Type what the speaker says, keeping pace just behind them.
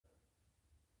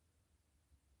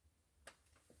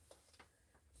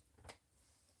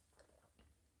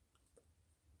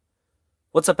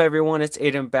What's up, everyone? It's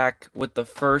Aiden back with the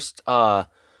first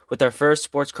with our first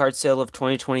sports card sale of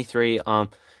 2023.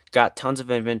 Got tons of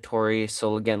inventory.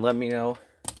 So again, let me know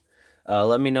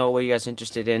what you guys are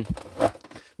interested in.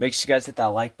 Make sure you guys hit that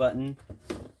like button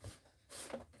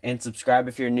and subscribe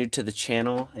if you're new to the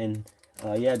channel. And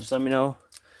yeah, just let me know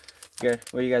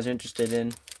what you guys are interested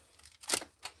in.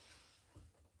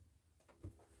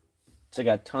 So I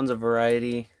got tons of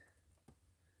variety.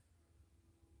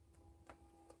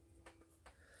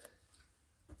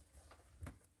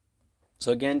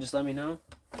 So again, just let me know.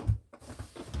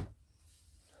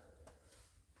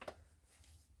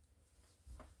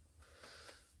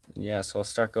 Yeah, so I'll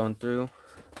start going through.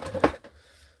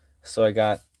 So I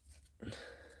got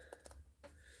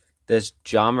this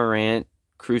Ja Morant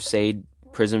Crusade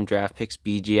Prism Draft Picks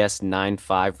BGS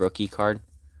 9.5 rookie card.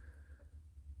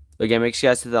 Again, make sure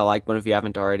you guys hit that like button if you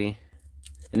haven't already.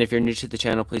 And if you're new to the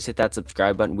channel, please hit that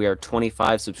subscribe button. We are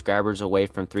 25 subscribers away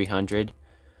from 300.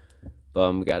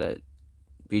 We got a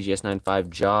BGS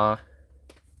 9.5 Ja.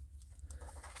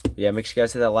 Yeah, make sure you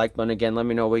guys hit that like button. Again, let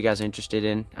me know what you guys are interested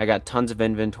in. I got tons of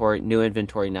inventory, new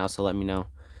inventory now, so let me know.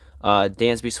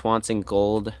 Dansby Swanson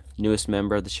Gold, newest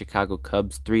member of the Chicago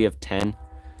Cubs, 3 of 10.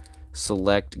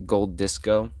 Select Gold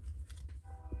Disco.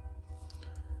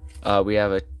 We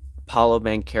have a Paolo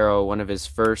Banchero, one of his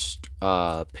first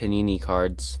Panini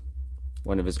cards,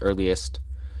 one of his earliest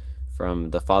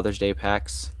from the Father's Day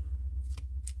packs.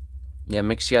 Yeah,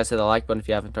 make sure you guys hit the like button if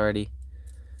you haven't already.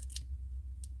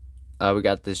 We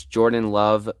got this Jordan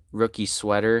Love rookie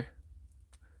sweater.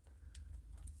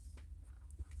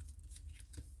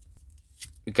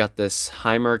 We got this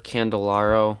Heimer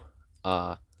Candelaro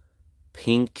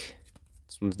pink.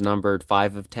 This one's numbered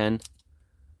 5 of 10.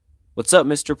 What's up,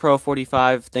 Mr. Pro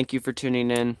 45? Thank you for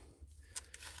tuning in.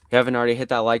 If you haven't already, hit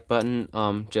that like button.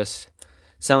 Just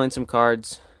selling some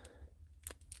cards.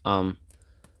 Because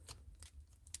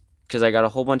I got a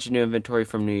whole bunch of new inventory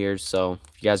from New Year's, so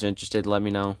if you guys are interested, let me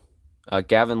know.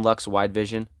 Gavin Lux Wide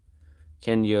Vision.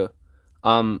 Can you?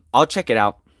 I'll check it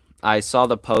out. I saw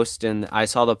the post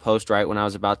right when I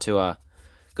was about to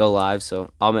go live,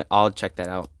 so I'll check that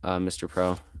out, Mr.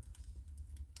 Pro.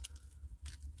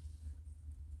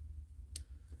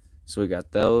 So we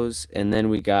got those, and then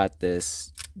we got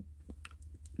this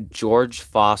George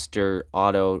Foster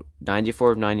auto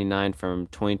 94 of 99 from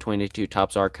 2022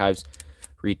 Topps Archives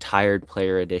Retired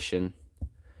Player Edition.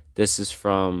 This is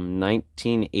from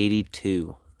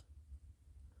 1982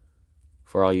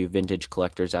 for all you vintage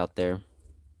collectors out there.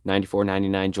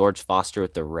 94.99 George Foster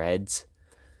with the Reds.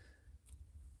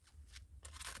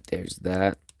 There's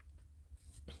that.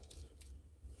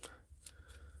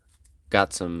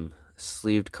 Got some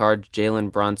sleeved cards.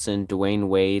 Jalen Brunson, Dwayne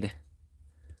Wade,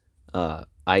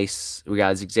 Ice. We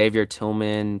got Xavier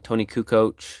Tillman, Tony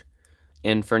Kukoc,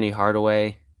 Fernie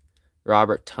Hardaway,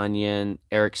 Robert Tonyan,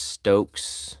 Eric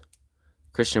Stokes,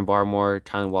 Christian Barmore,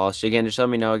 Tylen Wallace. Again, just let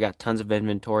me know. I got tons of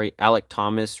inventory. Alec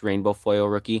Thomas, Rainbow Foil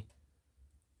rookie.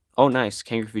 Oh, nice.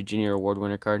 Ken Griffey Jr. Award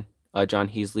winner card. John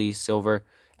Heasley, silver.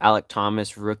 Alec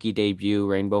Thomas, rookie debut,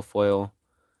 Rainbow Foil.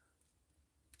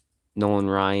 Nolan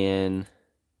Ryan,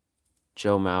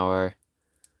 Joe Mauer,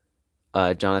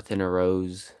 Jonathan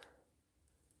Rose,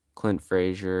 Clint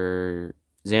Frazier,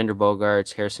 Xander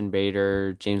Bogaerts, Harrison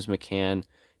Bader, James McCann,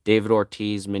 David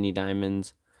Ortiz, mini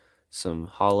diamonds, some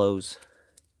hollows.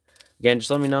 Again,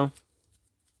 just let me know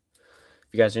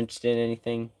if you guys are interested in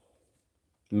anything.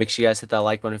 Make sure you guys hit that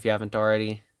like button if you haven't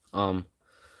already.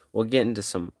 We'll get into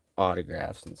some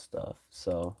autographs and stuff.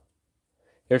 So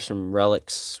here's some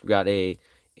relics. We got a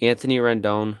Anthony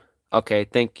Rendon. Okay,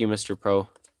 thank you, Mr. Pro.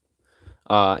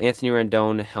 Anthony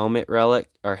Rendon helmet relic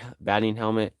or batting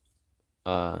helmet.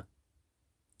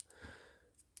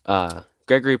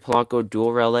 Gregory Polanco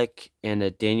dual relic and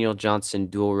a Daniel Johnson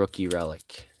dual rookie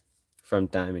relic from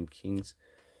Diamond Kings.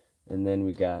 And then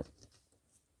we got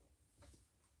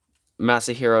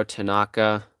Masahiro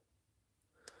Tanaka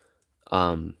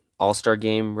All-Star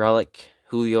Game relic,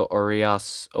 Julio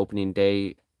Urias opening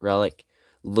day relic,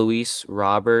 Luis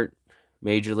Robert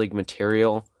Major League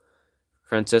material,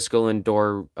 Francisco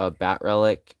Lindor bat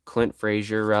relic, Clint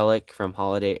Frazier relic from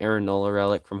Holiday, Aaron Nola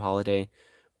relic from Holiday,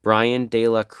 Brian De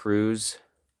La Cruz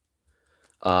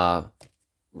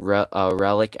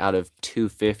relic out of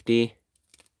 250.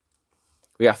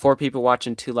 We got 4 people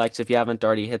watching, 2 likes. If you haven't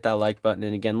already, hit that like button.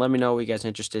 And again, let me know what you guys are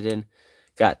interested in.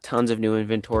 Got tons of new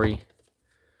inventory.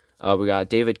 We got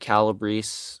David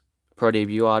Calabrese pro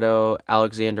debut auto,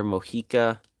 Alexander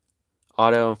Mojica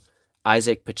auto,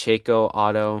 Isaac Pacheco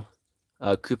auto,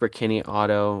 Cooper Kinney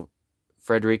auto,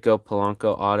 Federico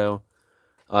Polanco auto,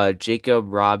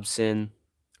 Jacob Robson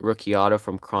rookie auto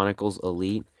from Chronicles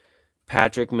Elite,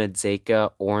 Patrick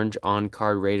Medzeka, orange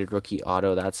on-card rated rookie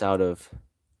auto. That's out of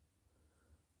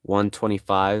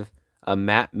 125. A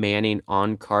Matt Manning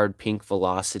on-card pink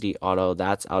velocity auto.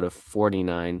 That's out of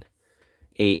 49.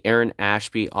 A Aaron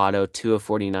Ashby auto 2 of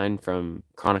 49 from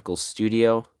Chronicle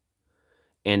Studio.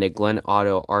 And a Glenn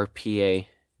Auto RPA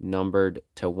numbered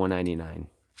to 199.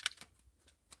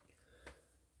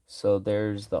 So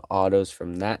there's the autos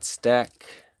from that stack.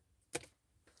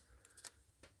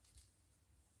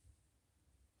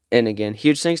 And again,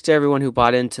 huge thanks to everyone who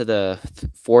bought into the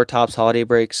 4 Topps holiday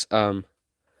breaks.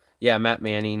 Yeah, Matt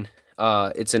Manning.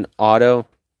 It's an auto.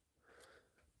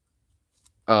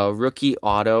 Rookie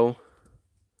auto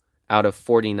out of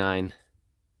 49.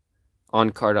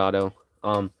 On-card auto.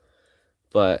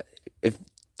 But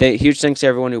huge thanks to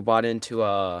everyone who bought into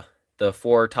the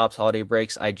 4 Topps holiday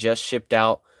breaks. I just shipped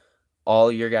out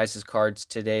all your guys' cards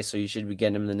today, so you should be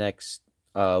getting them the next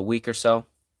week or so.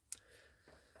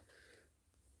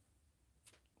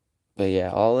 But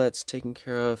yeah, all that's taken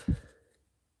care of.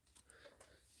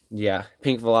 Yeah,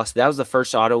 pink velocity. That was the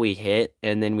first auto we hit,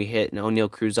 and then we hit an O'Neal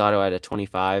Cruz auto at a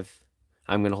 25.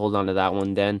 I'm going to hold on to that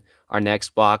one. Then our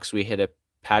next box, we hit a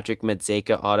Patrick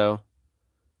Medzeka auto.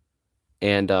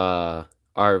 And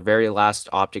our very last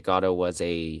optic auto was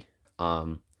a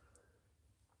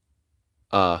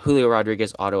Julio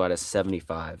Rodriguez auto at a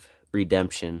 75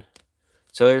 redemption.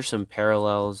 So there's some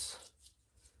parallels.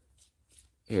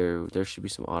 Here, there should be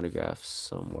some autographs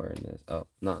somewhere in this. Oh,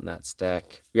 not in that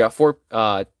stack. We got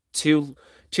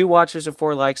two watchers and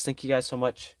 4 likes. Thank you guys so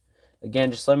much.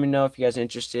 Again, just let me know if you guys are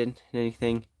interested in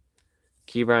anything.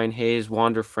 Ke'Bryan Hayes,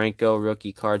 Wander Franco,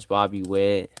 rookie cards, Bobby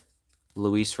Witt,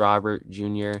 Luis Robert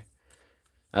Jr.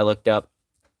 I looked up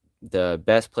the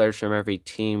best players from every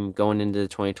team going into the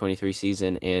 2023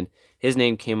 season, and his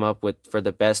name came up for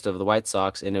the best of the White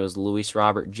Sox, and it was Luis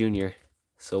Robert Jr.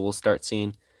 So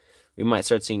we might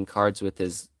start seeing cards with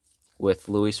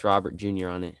Luis Robert Jr.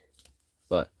 on it.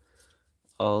 But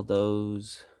all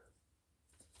those,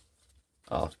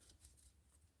 again,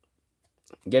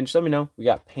 just let me know. We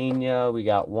got Pena, we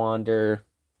got Wander.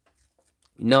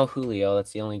 No Julio,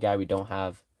 that's the only guy we don't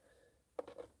have.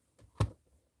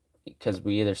 Because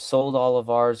we either sold all of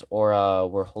ours or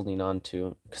we're holding on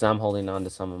to. Because I'm holding on to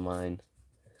some of mine.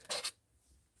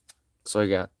 So I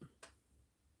got,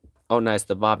 oh nice,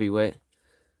 the Bobby Witt.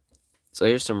 So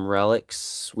here's some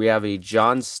relics. We have a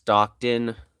John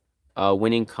Stockton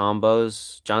winning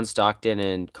combos. John Stockton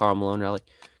and Karl Malone relic.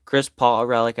 Chris Paul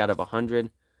relic out of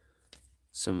 100.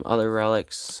 Some other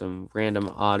relics. Some random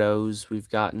autos we've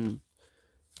gotten.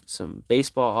 Some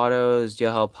baseball autos.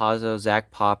 Yoel Pazzo,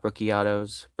 Zach Pop rookie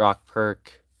autos. Brock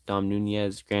Perk, Dom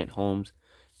Nunez, Grant Holmes,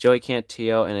 Joey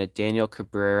Cantillo, and a Daniel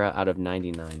Cabrera out of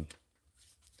 99.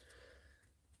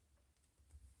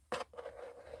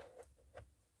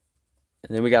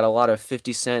 And then we got a lot of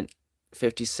 50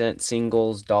 cent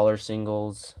singles, dollar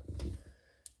singles.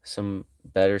 Some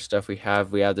better stuff we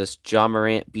have. We have this Ja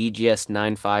Morant BGS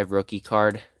 95 rookie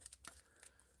card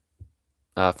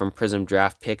from Prism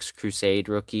Draft Picks, Crusade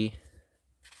rookie.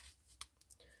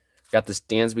 Got this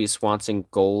Dansby Swanson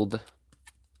gold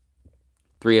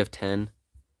 3 of 10.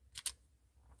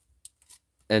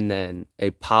 And then a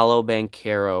Paolo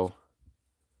Banchero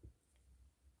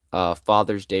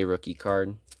Father's Day rookie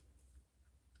card.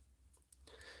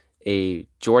 A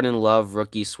Jordan Love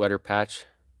rookie sweater patch.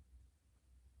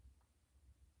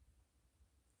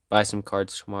 Buy some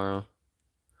cards tomorrow.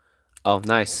 Oh,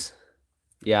 nice.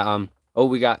 Yeah, oh,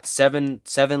 we got seven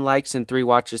likes and 3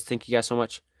 watches. Thank you guys so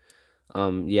much.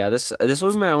 Yeah, this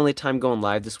will be my only time going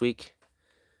live this week.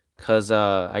 Cause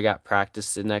I got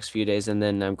practice the next few days, and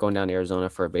then I'm going down to Arizona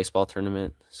for a baseball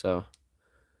tournament. So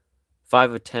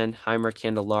 5 of 10, Heimer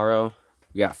Candelaro.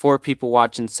 We got 4 people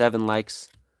watching, 7 likes.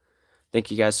 Thank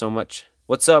you guys so much.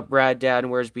 What's up, Brad Dad,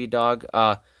 and where's B-Dog?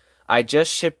 I just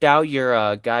shipped out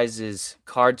your guys'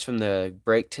 cards from the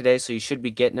break today, so you should be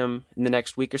getting them in the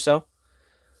next week or so.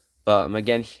 But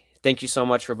again, thank you so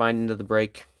much for buying into the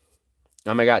break.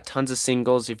 I got tons of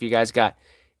singles. If you guys got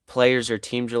players or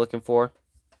teams you're looking for,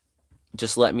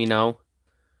 just let me know.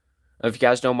 If you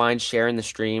guys don't mind sharing the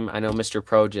stream, I know Mr.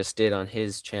 Pro just did on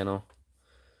his channel.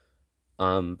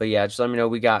 But yeah, just let me know.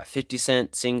 We got 50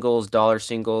 cent singles, dollar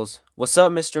singles. What's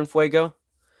up, Mr. Infuego?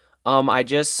 I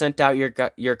just sent out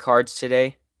your cards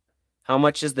today. How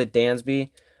much is the Dansby?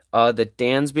 The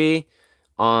Dansby,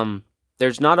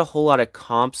 there's not a whole lot of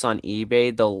comps on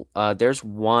eBay. There's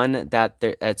one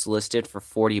that's listed for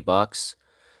 $40.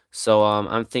 So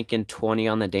I'm thinking 20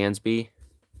 on the Dansby.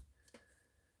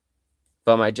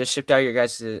 I just shipped out your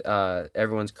guys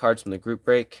everyone's cards from the group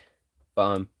break.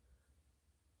 But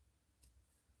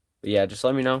yeah, just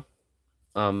let me know.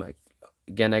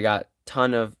 Again, I got a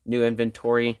ton of new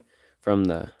inventory from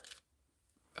the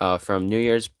from New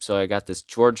Year's. So I got this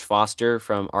George Foster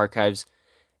from Archives,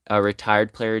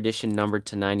 retired player edition, numbered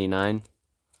to 99.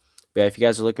 But yeah, if you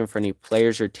guys are looking for any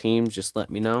players or teams, just let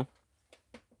me know.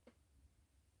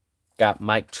 Got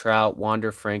Mike Trout,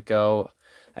 Wander Franco.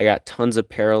 I got tons of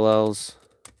parallels.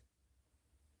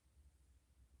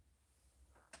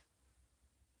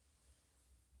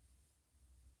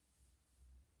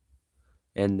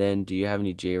 And then, do you have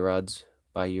any J-Rods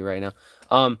by you right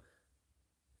now?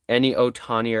 Any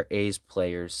Ohtani or A's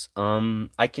players?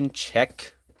 I can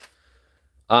check.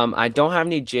 I don't have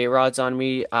any J-Rods on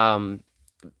me. Mr.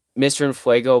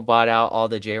 Infuego bought out all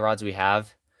the J-Rods we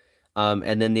have.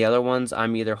 And then the other ones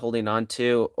I'm either holding on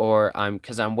to or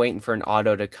because I'm waiting for an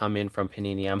auto to come in from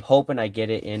Panini. I'm hoping I get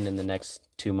it in the next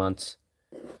 2 months,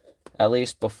 at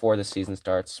least before the season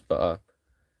starts. But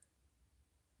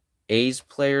A's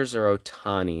players or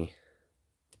Ohtani?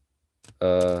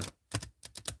 I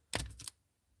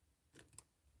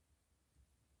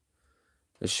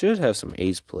should have some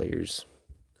A's players.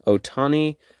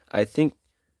 Ohtani, I think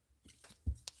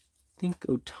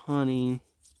Ohtani.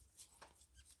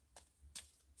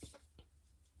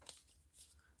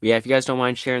 Yeah, if you guys don't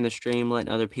mind sharing the stream,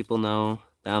 letting other people know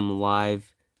that I'm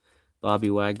live.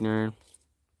 Bobby Wagner.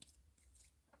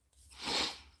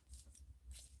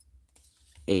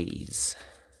 A's.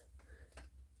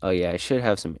 Oh yeah, I should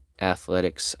have some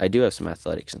athletics. I do have some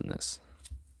athletics in this.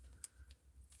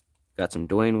 Got some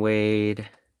Dwayne Wade,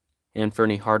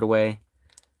 Anthony Hardaway,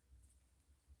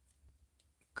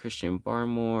 Christian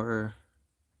Barmore,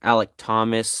 Alec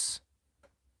Thomas.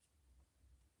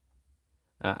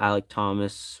 Alec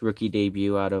Thomas, rookie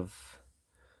debut out of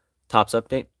Topps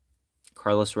Update.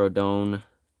 Carlos Rodon,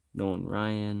 Nolan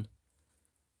Ryan.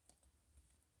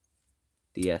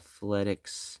 The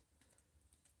Athletics.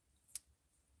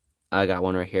 I got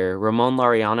one right here. Ramon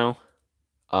Laureano,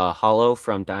 hollow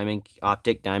from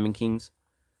Optic Diamond Kings.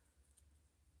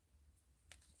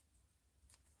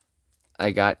 I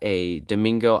got a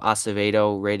Domingo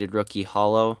Acevedo rated rookie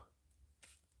hollow.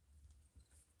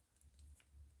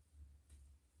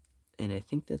 And I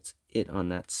think that's it on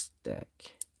that stack.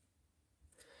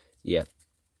 Yep.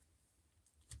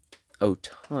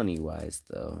 Ohtani wise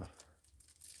though.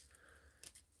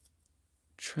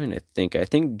 Trying to think. I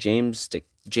think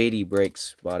JD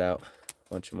Breaks bought out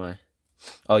a bunch of my.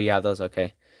 Oh yeah, those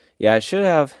okay. Yeah, I should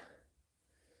have.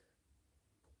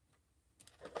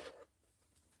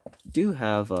 Do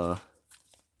have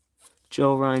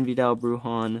Joe Ryan, Vidal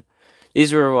Brujan.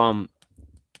 These were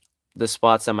the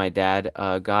spots that my dad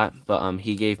got, but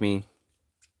he gave me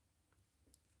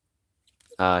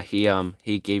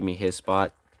he gave me his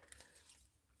spot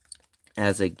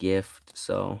as a gift.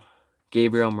 So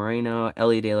Gabriel Moreno,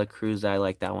 Ellie De La Cruz, I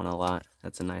like that one a lot.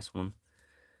 That's a nice one.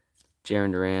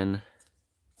 Jarren Duran.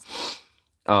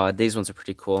 These ones are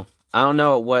pretty cool. I don't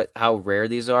know how rare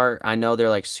these are. I know they're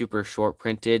like super short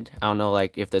printed. I don't know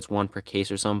like if that's one per case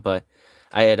or something, but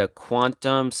I had a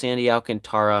Quantum Sandy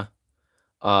Alcantara,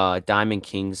 Diamond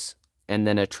Kings, and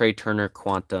then a Trey Turner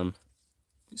Quantum,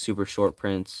 super short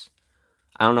prints.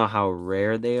 I don't know how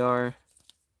rare they are.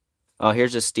 Oh,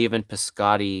 here's a Steven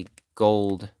Piscotty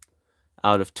Gold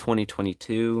out of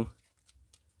 2022.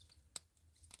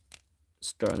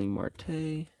 Starling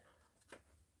Marte.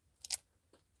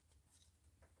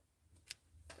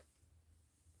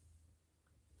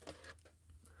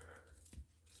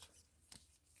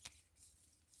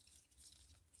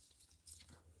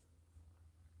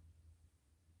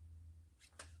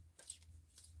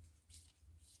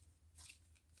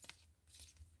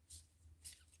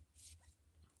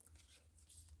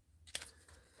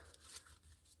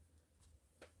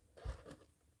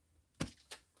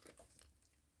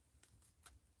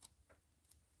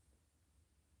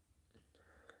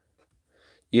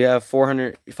 You have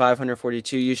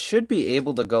 542. You should be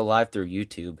able to go live through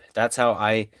YouTube. That's how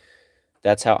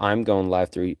I'm going live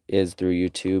through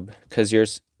YouTube, because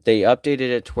they updated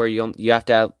it to where you have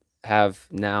to have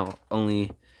now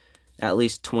only at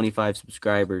least 25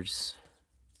 subscribers.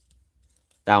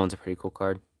 That one's a pretty cool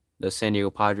card. The San Diego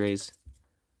Padres.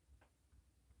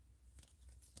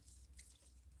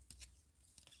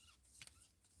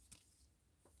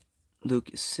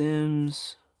 Lucas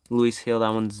Sims. Luis Hill,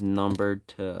 that one's numbered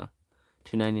to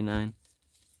 299.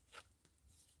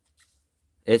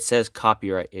 It says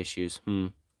copyright issues.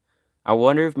 I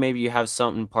wonder if maybe you have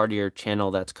something part of your channel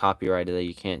that's copyrighted that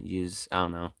you can't use. I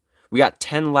don't know. We got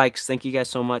 10 likes. Thank you guys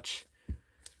so much.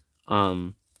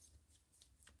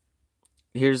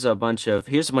 Here's a bunch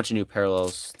of new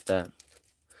parallels that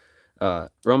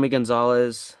Romy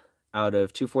Gonzalez out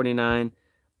of 249.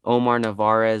 Omar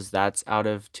Navarez, that's out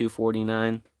of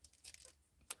 249.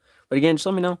 But again, just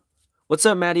let me know. What's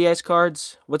up, Matty Ice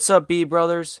Cards? What's up, B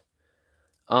Brothers?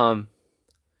 Drop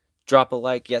a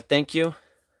like. Yeah, thank you.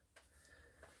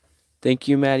 Thank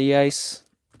you, Matty Ice.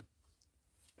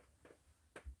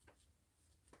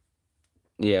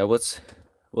 Yeah, what's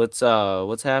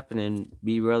happening,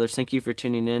 B Brothers? Thank you for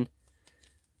tuning in.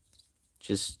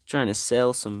 Just trying to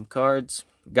sell some cards.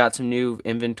 Got some new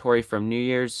inventory from New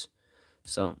Year's.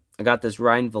 So I got this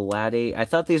Ryan Vlade. I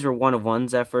thought these were one of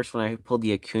ones at first when I pulled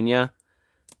the Acuna,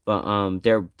 but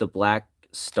they're the black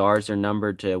stars are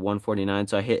numbered to 149.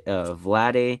 So I hit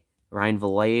Vlade, Ryan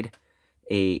Vlade,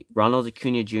 a Ronald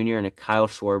Acuna Jr. and a Kyle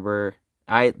Schwarber.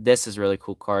 This is a really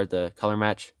cool card, the color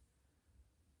match.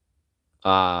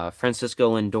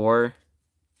 Francisco Lindor,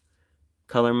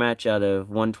 color match out of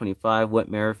 125. Whit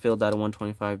Merrifield out of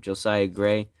 125. Josiah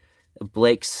Gray.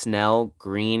 Blake Snell,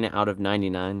 green out of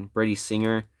 99. Brady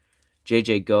Singer.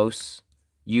 JJ Ghost.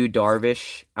 Yu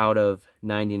Darvish out of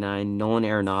 99. Nolan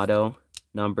Arenado,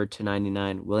 numbered to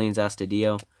 99. Williams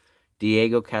Astudillo.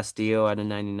 Diego Castillo out of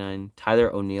 99.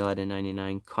 Tyler O'Neill out of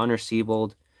 99. Connor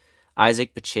Siebold.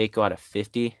 Isaac Pacheco out of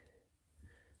 50.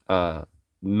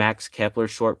 Max Kepler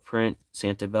short print,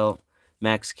 Santabelt.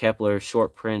 Max Kepler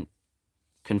short print,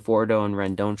 Conforto and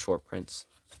Rendon short prints.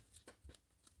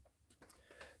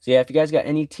 So yeah, if you guys got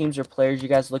any teams or players you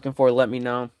guys looking for, let me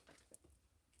know.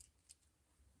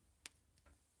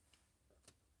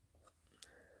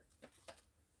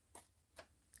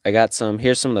 I got some.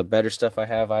 Here's some of the better stuff I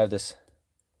have. I have this.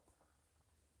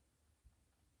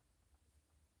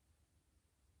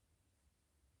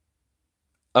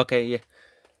 Okay, yeah.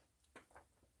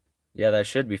 Yeah, that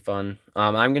should be fun.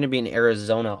 I'm gonna be in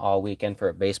Arizona all weekend for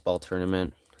a baseball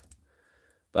tournament.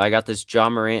 But I got this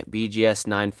John Morant BGS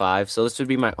 9.5. So this will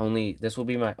be my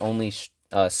only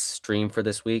stream for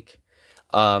this week.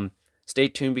 Stay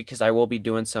tuned because I will be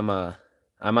doing some I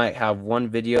might have one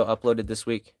video uploaded this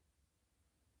week.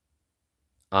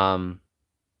 Of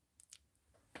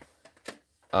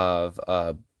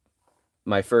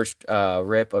my first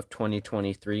rip of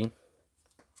 2023.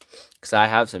 Because I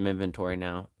have some inventory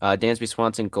now. Dansby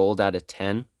Swanson gold out of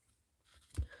 10.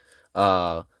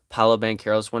 Paolo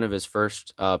Banchero's one of his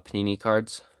first Panini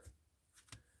cards.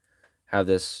 Have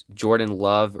this Jordan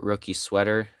Love rookie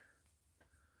sweater.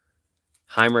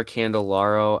 Heimer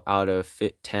Candelaro out of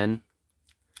 10.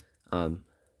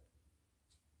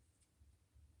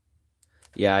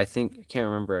 Yeah, I can't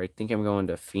remember. I think I'm going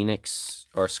to Phoenix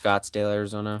or Scottsdale,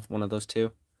 Arizona. One of those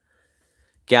two.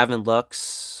 Gavin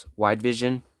Lux, Wide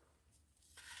Vision.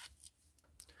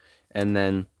 And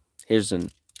then here's a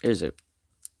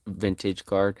vintage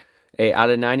card. Out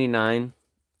of 99,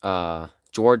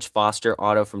 George Foster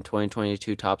auto from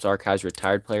 2022 Topps Archives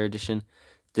Retired Player Edition.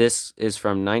 This is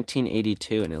from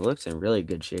 1982, and it looks in really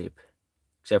good shape,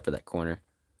 except for that corner.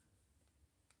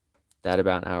 That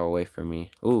about an hour away from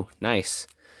me. Ooh, nice.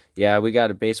 Yeah, we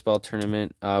got a baseball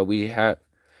tournament.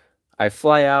 I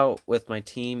fly out with my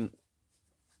team.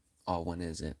 Oh, when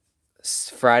is it?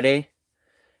 Friday.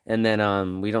 And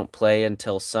then we don't play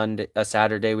until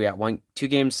Saturday. We got 2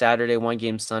 games Saturday, 1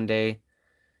 game Sunday,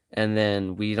 and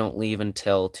then we don't leave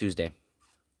until Tuesday.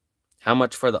 How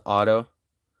much for the auto?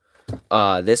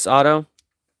 This auto.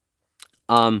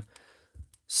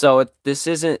 So this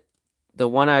isn't the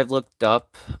one I've looked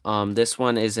up. This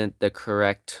one isn't the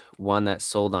correct one that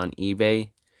sold on eBay.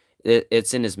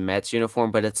 It's in his Mets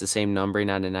uniform, but it's the same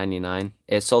numbering out of 99.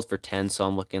 It sold for 10, so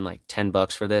I'm looking like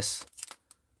 $10 for this.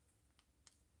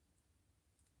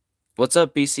 What's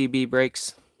up, BCB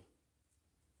Breaks?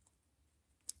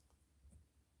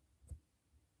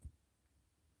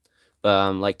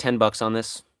 Like $10 on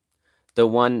this. The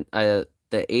one, the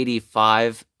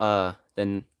 85,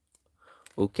 then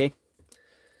okay.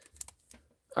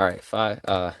 All right,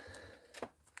 5.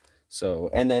 So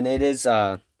and then it is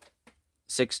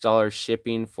 $6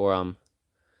 shipping for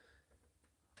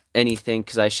anything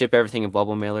because I ship everything in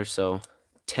bubble mailer. So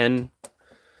 10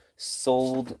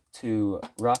 sold to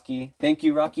Rocky. Thank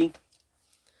you, Rocky.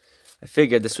 I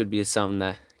figured this would be something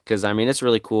that because I mean it's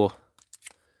really cool.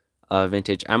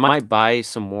 Vintage. I might buy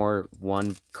some more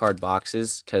 1-card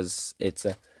boxes because it's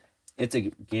a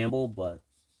gamble,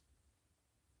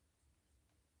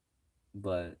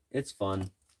 but it's fun.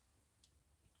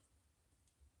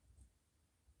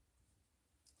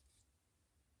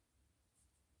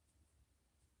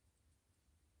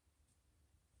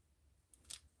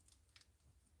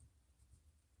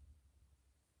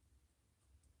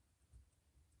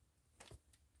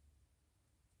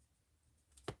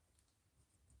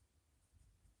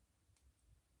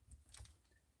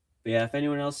 But yeah, if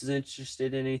anyone else is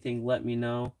interested in anything, let me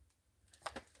know.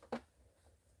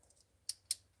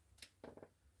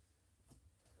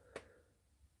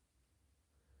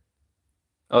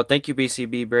 Oh, thank you,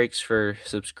 BCB Breaks, for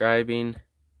subscribing.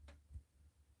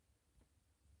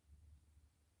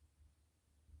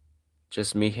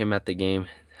 Just meet him at the game.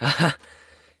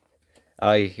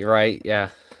 Oh, you're right.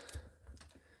 Yeah.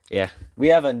 Yeah. We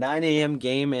have a 9 a.m.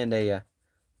 game and a...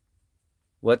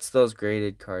 what's those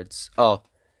graded cards? Oh.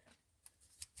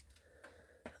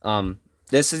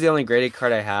 This is the only graded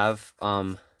card I have.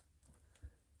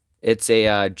 It's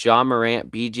a Ja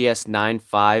Morant BGS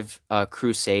 9.5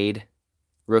 Crusade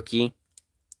rookie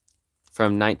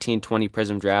from 1920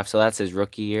 Prism Draft. So that's his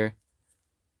rookie year.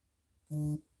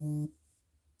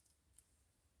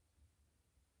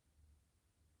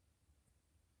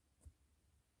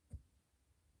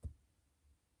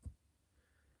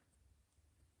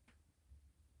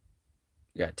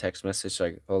 Got a text message, so I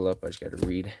can hold up. I just got to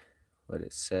read what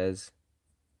it says.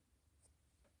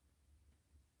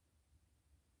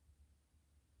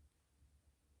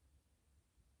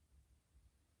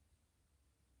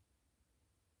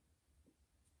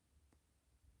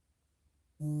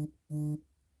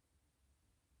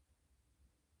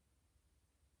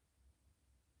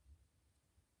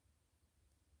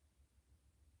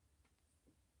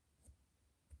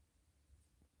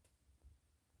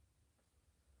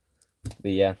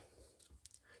 But yeah,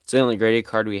 it's the only graded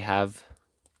card we have.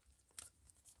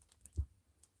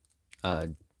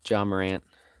 Ja Morant.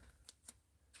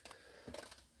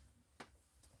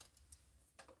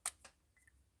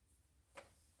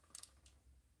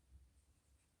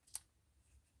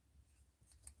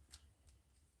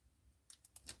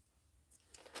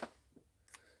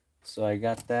 So I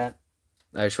got that.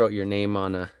 I just wrote your name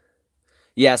on a...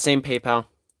 yeah, same PayPal.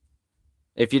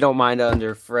 If you don't mind,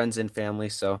 under friends and family,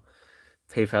 so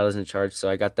PayPal isn't charged. So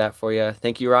I got that for you.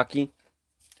 Thank you, Rocky,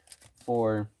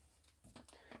 for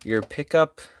your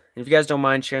pickup. If you guys don't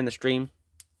mind sharing the stream.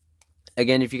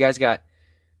 Again, if you guys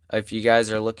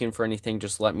are looking for anything,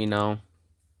 just let me know.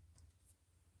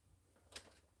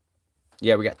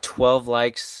 Yeah, we got 12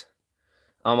 likes.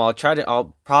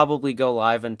 I'll probably go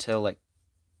live until like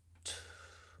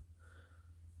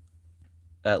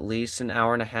at least an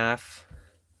hour and a half.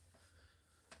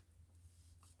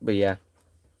 But yeah.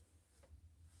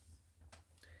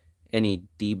 Any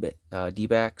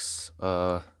D-backs?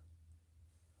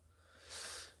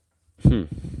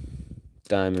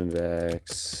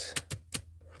 Diamondbacks.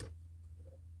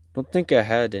 Don't think I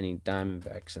had any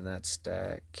Diamondbacks in that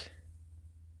stack.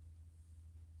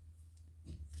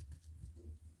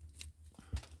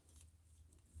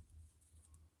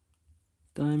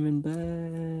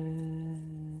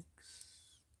 Diamondbacks.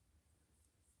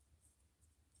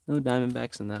 No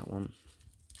Diamondbacks in that one.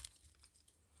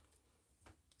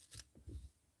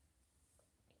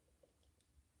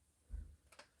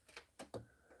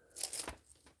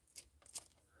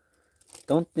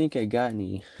 Don't think I got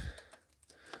any.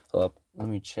 Hold up, let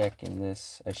me check in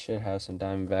this. I should have some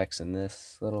Diamondbacks in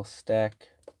this little stack.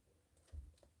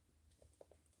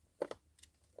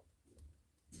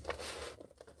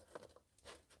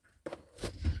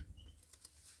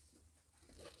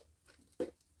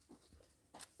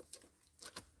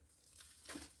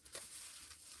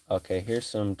 Okay, here's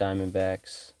some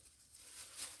Diamondbacks.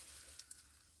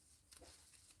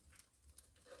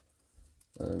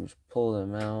 Let me just pull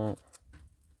them out.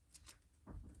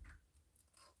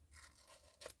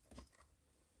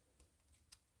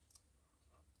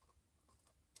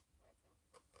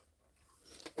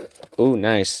 Ooh,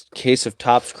 nice. Case of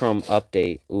Topps Chrome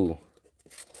update. Ooh.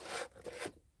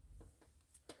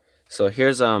 So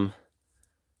here's I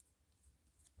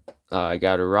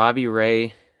got a Robbie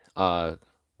Ray,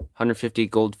 150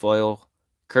 gold foil,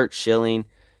 Kurt Schilling,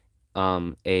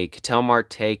 a Ketel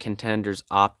Marte Contenders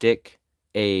Optic,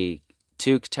 two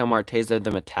Ketel Martes, they're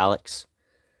the metallics.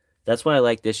 That's why I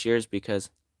like this year's, because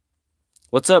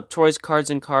what's up, Troy's Cards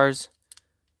and Cars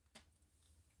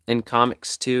and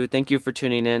Comics too. Thank you for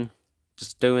tuning in.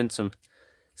 Just doing some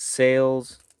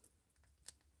sales.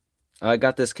 I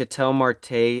got this Ketel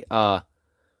Marte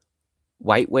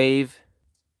White Wave,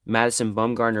 Madison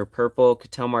Bumgarner Purple,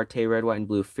 Ketel Marte Red, White, and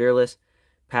Blue Fearless,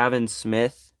 Pavin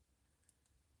Smith,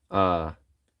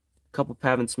 couple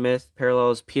Pavin Smith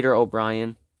parallels, Peter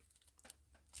O'Brien.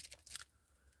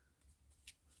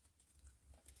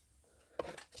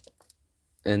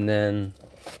 And then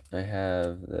I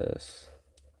have this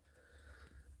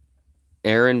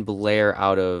Aaron Blair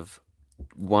out of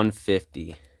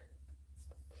 150.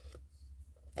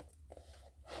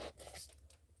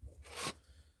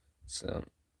 So,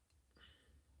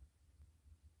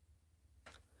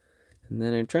 and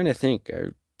then I'm trying to think. I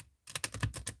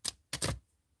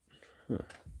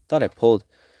thought I pulled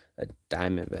a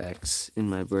Diamondbacks in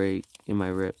my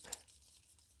rip.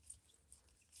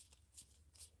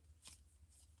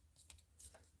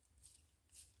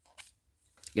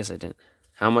 guess I didn't.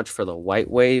 How much for the White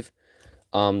Wave?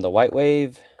 The White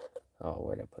Wave. Oh,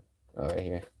 where'd I put? Oh, right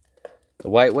here. The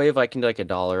White Wave I can do like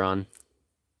 $1 on.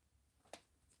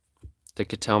 The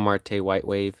Ketel Marte White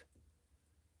Wave.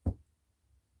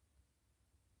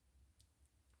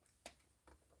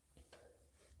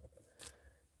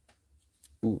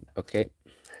 Ooh, okay.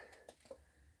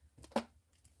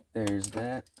 There's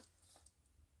that.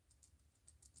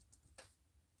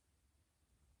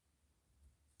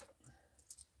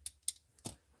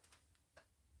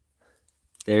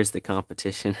 There's the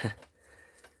competition.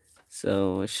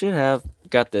 So I should have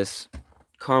got this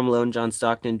Carmelo and John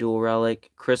Stockton dual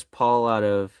relic, Chris Paul out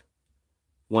of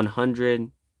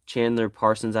 100, Chandler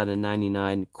Parsons out of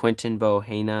 99, Quentin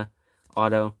Bohanna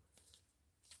auto,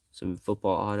 some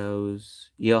football autos,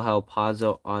 Yoel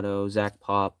Pazzo auto, Zach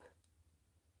Pop.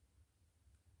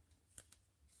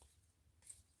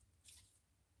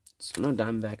 So no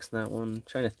Diamondbacks in that one. I'm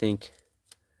trying to think.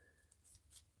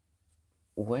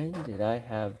 When did I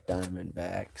have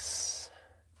Diamondbacks?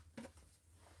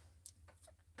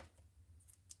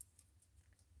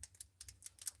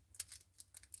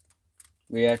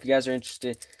 Yeah, if you guys are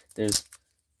interested, there's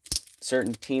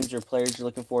certain teams or players you're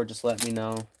looking for, just let me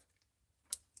know.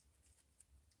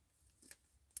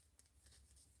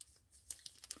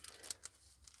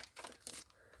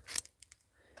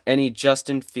 Any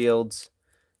Justin Fields?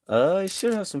 I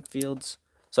should have some Fields.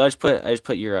 So I just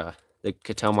put your the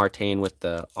Ketel Marte with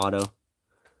the auto.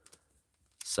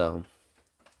 So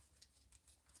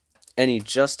any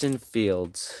Justin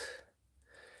Fields?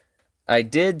 I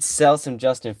did sell some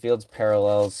Justin Fields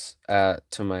parallels to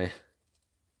my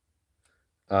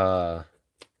at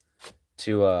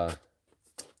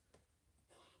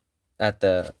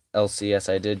the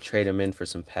LCS. I did trade him in for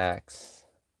some packs.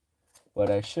 But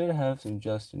I should have some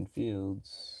Justin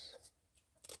Fields.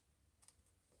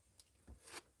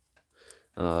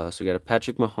 So we got a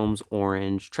Patrick Mahomes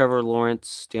orange, Trevor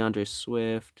Lawrence, DeAndre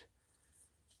Swift.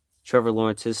 Trevor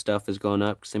Lawrence, his stuff is going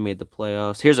up because they made the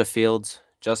playoffs. Here's a Fields,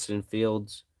 Justin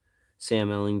Fields, Sam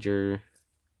Ehlinger.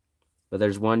 But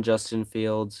there's one Justin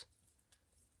Fields,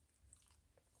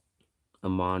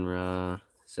 Amon-Ra,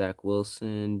 Zach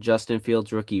Wilson, Justin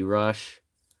Fields rookie rush.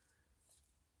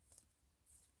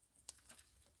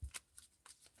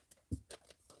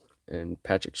 And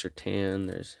Patrick Surtain.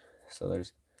 There's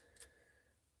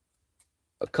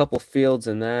a couple Fields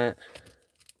in that.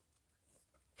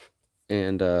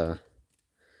 And trying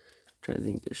to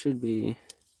think, there should be.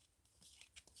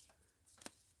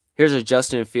 Here's a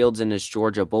Justin Fields in his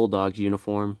Georgia Bulldogs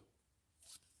uniform.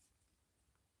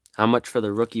 How much for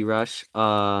the rookie rush?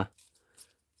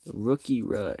 Rookie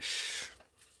rush.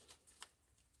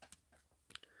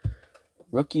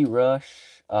 Rookie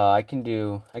rush. I can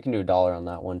do $1 on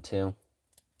that one too.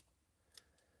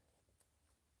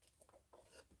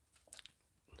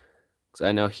 Cause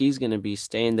I know he's gonna be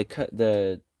staying.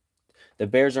 The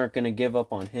Bears aren't gonna give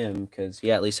up on him because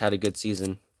he at least had a good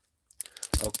season.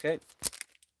 Okay.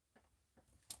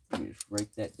 Let me just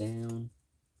write that down.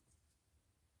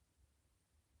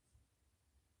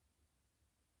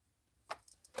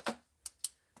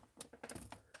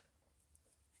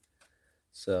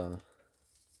 So,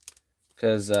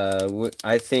 because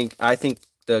I think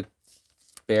the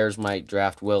Bears might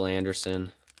draft Will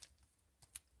Anderson.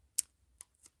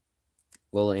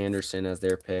 Will Anderson as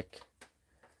their pick.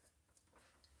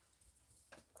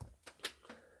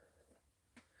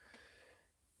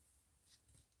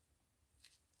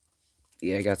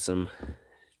 Yeah, I got some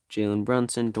Jalen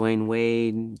Brunson, Dwayne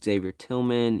Wade, Xavier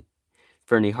Tillman,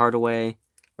 Fernie Hardaway,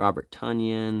 Robert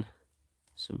Tonyan,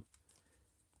 some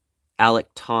Alec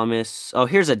Thomas. Oh,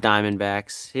 here's a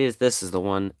Diamondbacks. This is the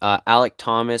one. Alec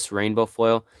Thomas, rainbow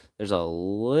foil. There's a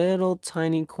little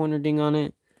tiny corner ding on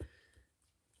it.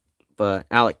 But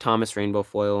Alec Thomas, rainbow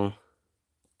foil.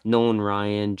 Nolan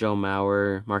Ryan, Joe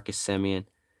Mauer, Marcus Semien.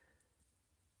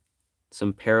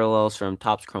 Some parallels from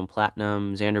Topps Chrome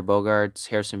Platinum, Xander Bogaerts,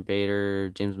 Harrison Bader,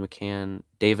 James McCann,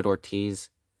 David Ortiz.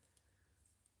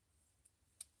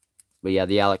 But yeah,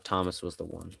 the Alec Thomas was the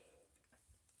one.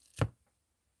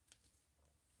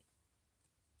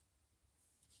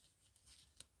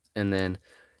 And then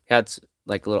had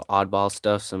like little oddball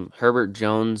stuff, some Herbert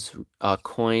Jones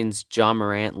coins, John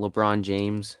Morant, LeBron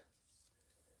James.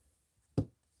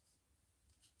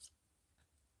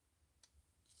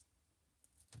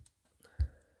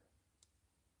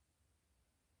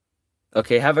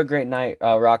 Okay, have a great night,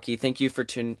 Rocky. Thank you for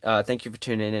tuning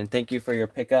in. Thank you for your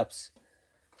pickups.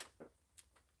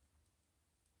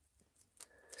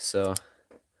 So,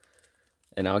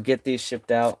 and I'll get these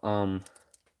shipped out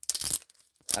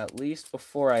at least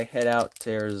before I head out to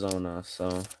Arizona.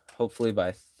 So, hopefully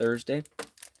by Thursday.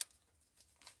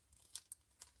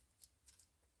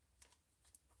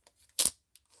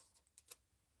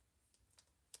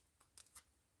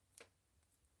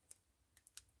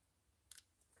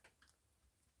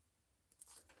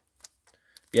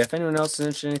 Yeah, if anyone else is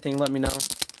interested in anything, let me know.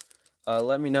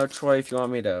 Let me know, Troy, if you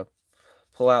want me to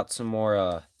pull out some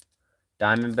more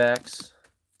Diamondbacks.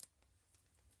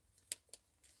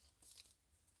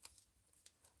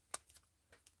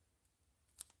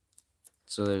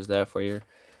 So there's that for you,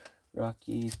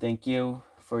 Rocky. Thank you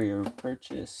for your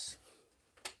purchase.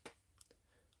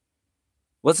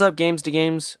 What's up, Games to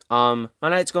Games? My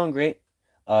night's going great.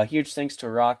 Huge thanks to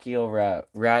Rocky over at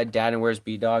Rad Dad and Where's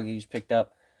B Dog. He's picked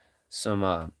up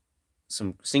some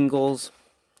singles.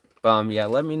 Yeah,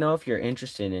 let me know if you're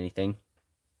interested in anything.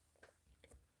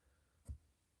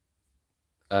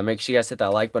 Make sure you guys hit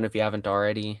that like button if you haven't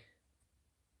already.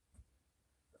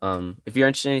 If you're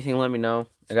interested in anything, let me know.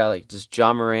 I got like this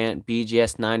Ja Morant,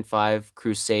 BGS 95,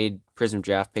 Crusade, Prism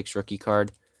Draft Picks rookie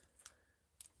card.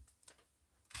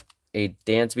 A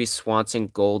Dansby Swanson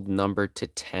gold number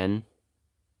 /10.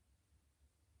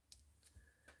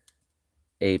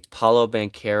 A Paulo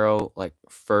Banchero like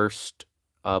first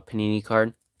Panini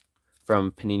card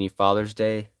from Panini Father's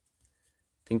Day. I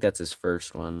think that's his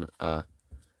first one.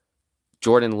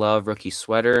 Jordan Love rookie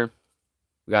sweater.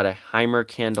 We got a Heimer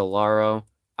Candelaro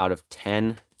out of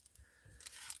 10.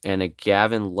 And a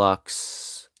Gavin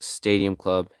Lux Stadium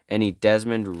Club. Any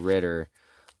Desmond Ritter.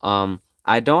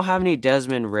 I don't have any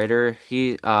Desmond Ritter.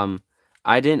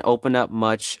 I didn't open up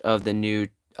much of the new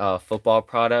football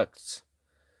products.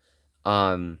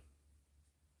 So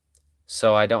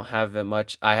I don't have it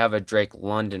much. I have a Drake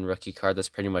London rookie card. That's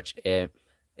pretty much it.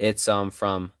 It's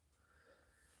from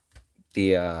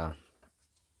the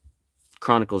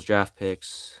Chronicles draft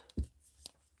picks.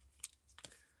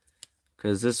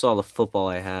 Because this is all the football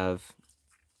I have.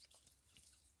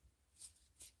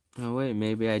 Oh, wait.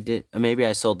 Maybe I did. Maybe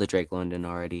I sold the Drake London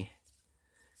already.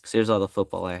 Because here's all the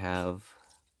football I have.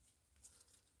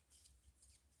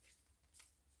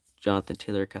 Jonathan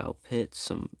Taylor, Kyle Pitts,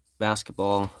 some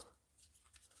basketball.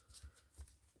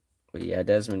 But yeah,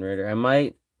 Desmond Ritter. I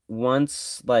might,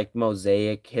 once like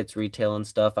Mosaic hits retail and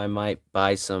stuff, I might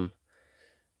buy some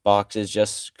boxes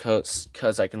just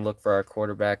because I can look for our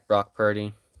quarterback, Brock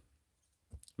Purdy.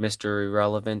 Mr.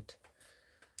 Irrelevant.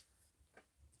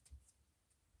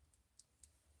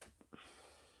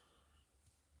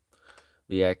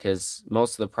 Yeah, because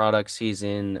most of the products he's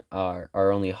in are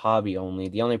only hobby only.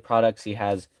 The only products he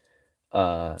has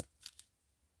that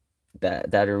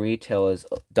are retail is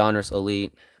Donruss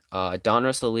Elite.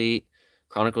 Donruss Elite,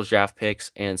 Chronicles draft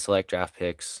picks, and select draft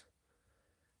picks.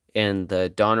 And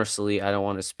the Donruss Elite, I don't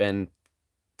want to spend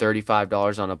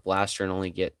 $35 on a blaster and only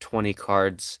get 20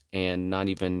 cards and not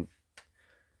even...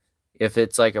 If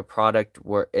it's like a product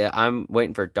where... I'm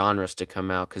waiting for Donruss to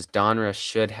come out because Donruss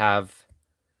should have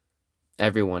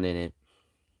everyone in it.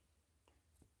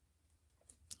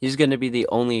 He's going to be the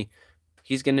only...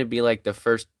 He's going to be like the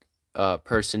first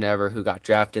person ever who got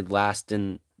drafted last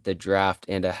in the draft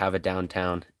and to have a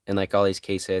downtown and like all these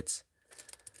case hits.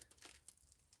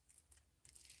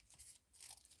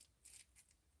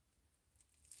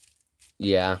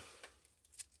 Yeah.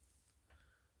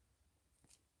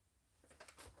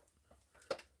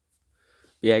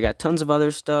 Yeah, I got tons of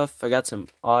other stuff. I got some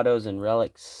autos and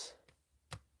relics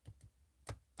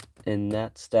in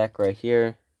that stack right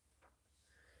here.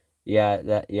 Yeah,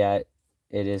 it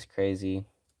is crazy.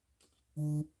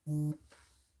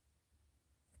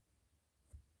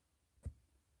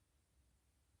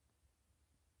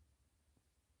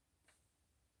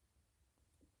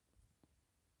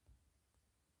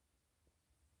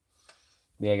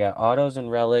 Yeah, I got autos and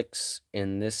relics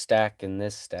in this stack and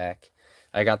this stack.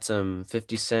 I got some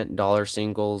 50-cent dollar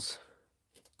singles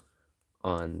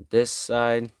on this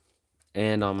side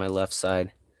and on my left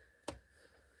side.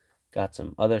 Got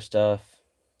some other stuff.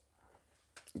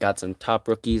 Got some top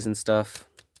rookies and stuff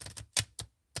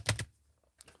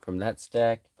from that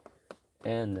stack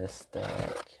and this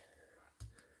stack.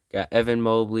 Got Evan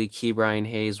Mobley, Ke'Bryan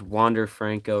Hayes, Wander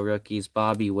Franco rookies,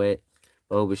 Bobby Witt,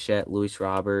 Bo Bichette, Luis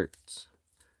Roberts,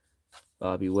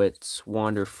 Bobby Witt's,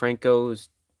 Wander Franco's.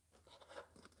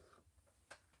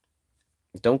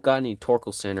 Don't got any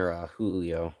Torkelson or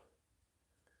Julio.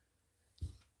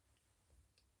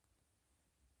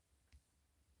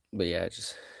 But yeah,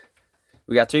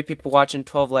 we got 3 people watching,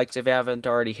 12 likes if you haven't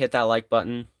already. Hit that like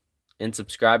button and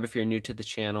subscribe if you're new to the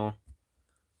channel.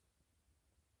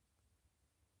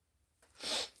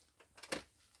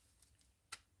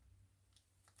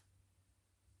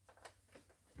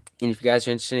 And if you guys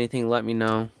are interested in anything, let me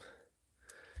know.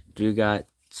 Do got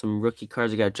some rookie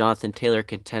cards. I got Jonathan Taylor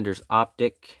Contenders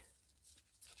Optic.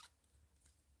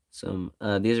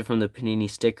 These are from the Panini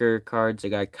sticker cards. I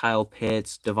got Kyle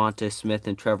Pitts, Devonta Smith,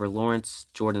 and Trevor Lawrence,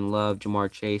 Jordan Love,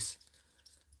 Jamar Chase,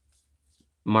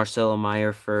 Marcelo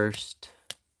Meyer first,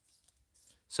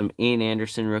 Some Ian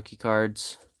Anderson rookie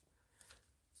cards.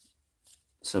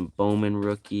 Some Bowman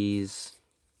rookies.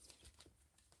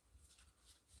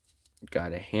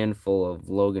 Got a handful of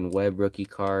Logan Webb rookie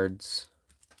cards.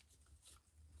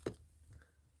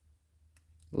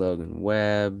 Logan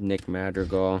Webb, Nick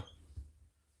Madrigal,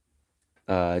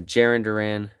 Jarren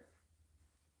Duran,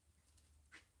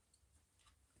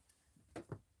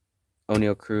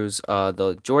 O'Neal Cruz,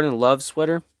 the Jordan Love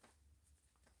sweater.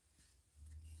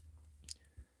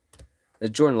 The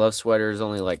Jordan Love sweater is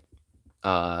only like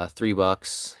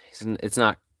 $3. It's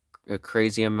not a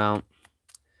crazy amount.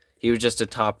 He was just a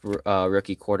top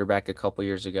rookie quarterback a couple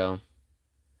years ago.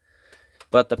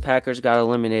 But the Packers got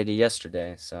eliminated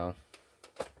yesterday, so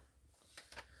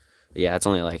yeah, it's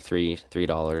only like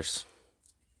 $3.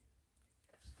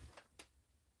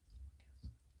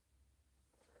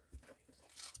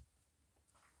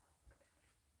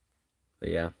 But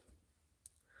yeah.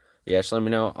 Yeah, just let me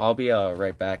know. I'll be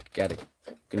right back.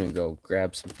 Gonna go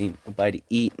grab something, a bite to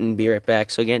eat, and be right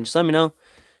back. So again, just let me know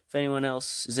if anyone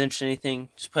else is interested in anything.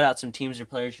 Just put out some teams or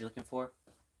players you're looking for.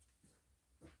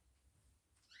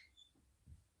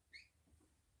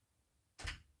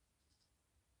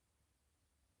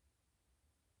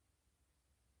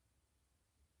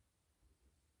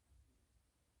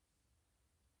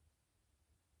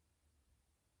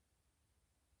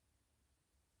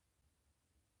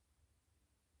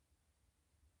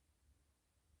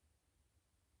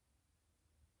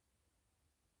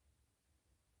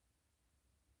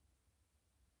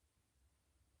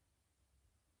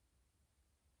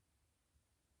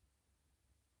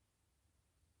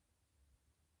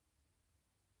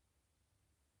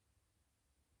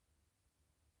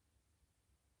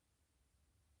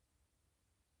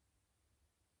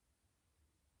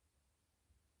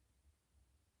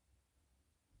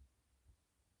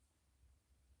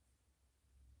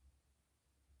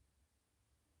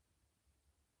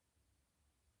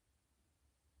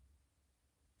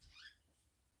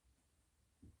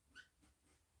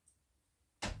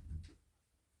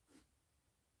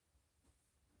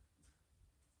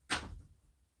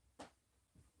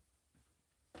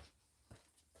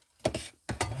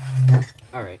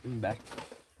 All right, I'm back.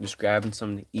 Just grabbing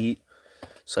something to eat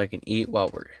so I can eat while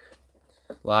we're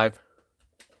live.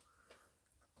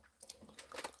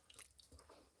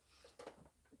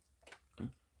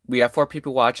 We have 4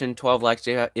 people watching, 12 likes.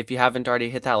 If you haven't already,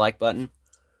 hit that like button.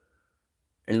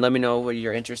 And let me know what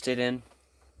you're interested in.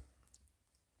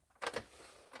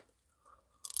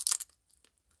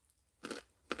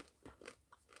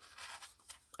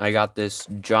 I got this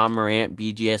John Morant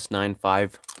BGS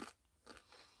 9.5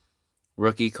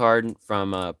 rookie card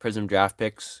from Prism Draft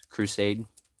Picks Crusade.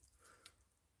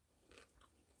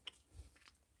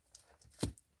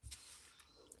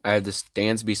 I have this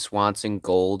Dansby Swanson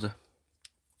gold,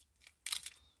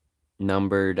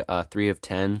 numbered 3 of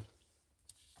 10.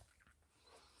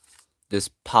 This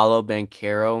Paolo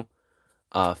Banchero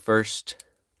first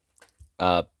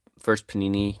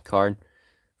Panini card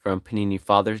from Panini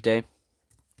Father's Day.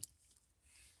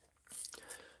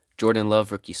 Jordan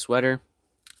Love rookie sweater.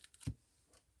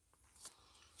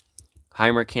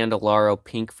 Heimer Candelaro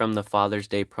pink from the Father's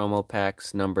Day promo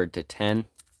packs, numbered to 10.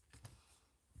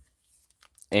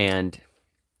 And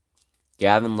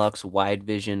Gavin Lux wide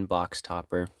vision box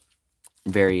topper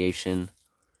variation.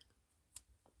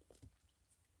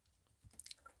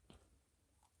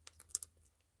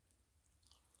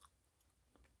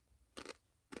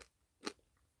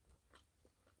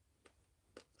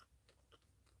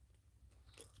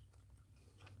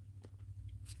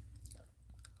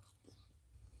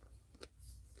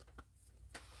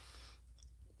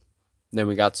 Then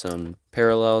we got some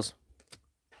parallels.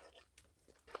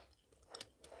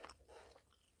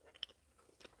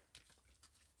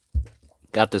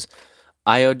 Got this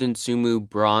Ayo Dosunmu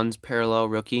bronze parallel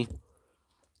rookie.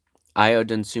 Ayo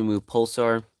Dosunmu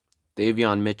Pulsar.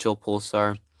 Davion Mitchell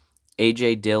Pulsar.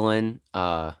 AJ Dillon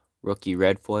rookie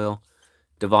red foil.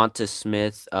 Devonta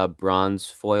Smith bronze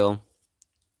foil.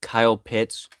 Kyle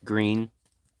Pitts green.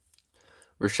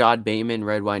 Rashad Bateman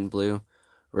red, white, and blue.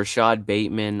 Rashad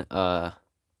Bateman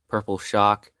purple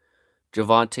shock.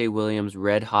 Javonte Williams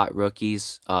red hot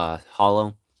rookies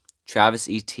hollow. Travis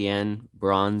Etienne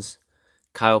bronze.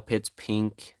 Kyle Pitts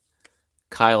pink.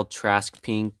 Kyle Trask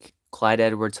pink. Clyde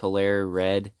Edwards-Helaire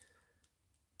red.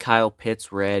 Kyle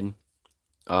Pitts red.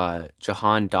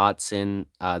 Jahan Dotson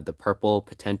the purple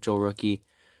potential rookie.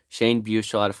 Shane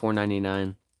Buechele out of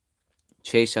 $4.99.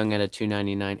 Chase Young out of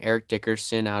 $2.99. Eric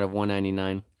Dickerson out of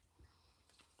 $1.99.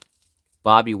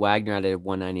 Bobby Wagner out of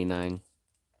 $1.99.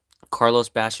 Carlos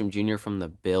Basham Jr. from the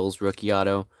Bills rookie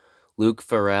auto. Luke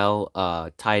Farrell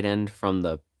tight end from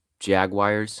the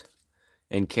Jaguars.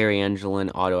 And Kerry Angelin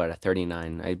auto out of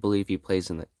 39. I believe he plays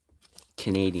in the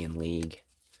Canadian League.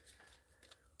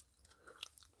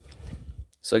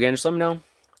 So again, just let me know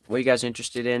what you guys are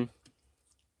interested in.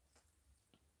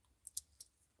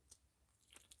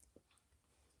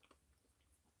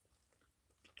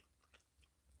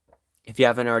 If you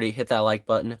haven't already, hit that like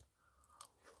button.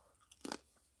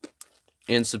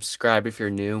 And subscribe if you're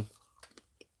new.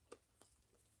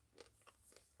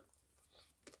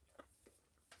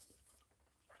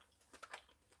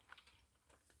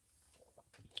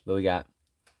 But we got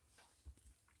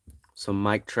some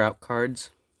Mike Trout cards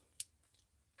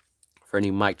for any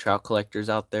Mike Trout collectors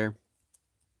out there.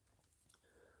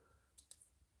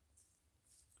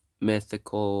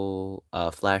 Mythical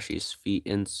Flashy Feet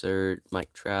insert,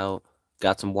 Mike Trout.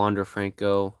 Got some Wander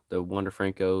Franco, the Wander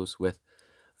Francos with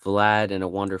Vlad, and a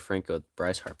Wander Franco with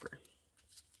Bryce Harper.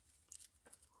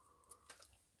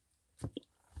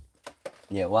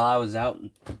 Yeah, while I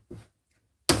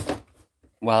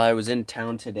was in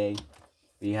town today,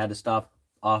 we had to stop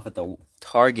off at the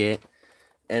Target,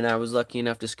 and I was lucky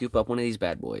enough to scoop up one of these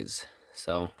bad boys.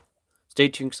 So stay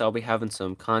tuned, because I'll be having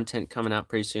some content coming out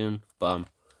pretty soon. I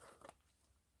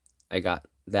got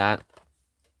that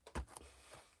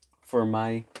for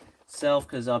myself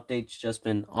because update's just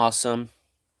been awesome.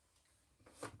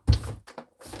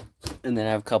 And then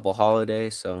I have a couple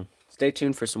holidays, so stay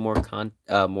tuned for some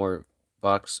more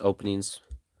box openings.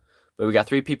 But we got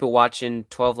 3 people watching,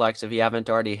 12 likes. If you haven't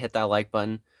already, hit that like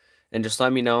button, and just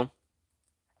let me know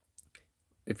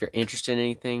if you're interested in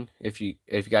anything. If you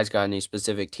guys got any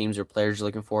specific teams or players you're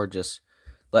looking for, just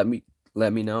let me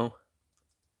know.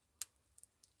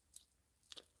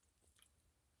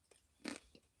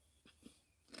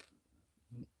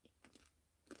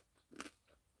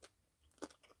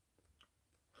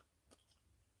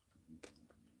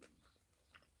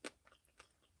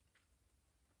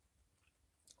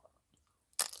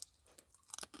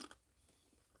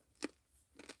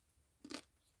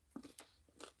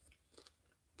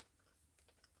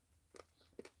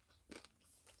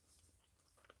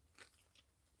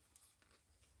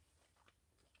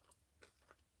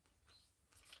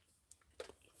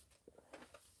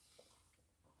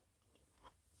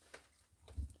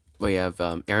 We have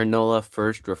Aaron Nola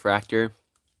first refractor,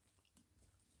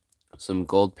 some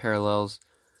gold parallels,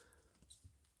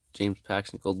 James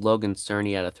Paxton gold, Logan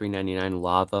Cerny out of 399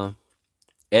 Lava,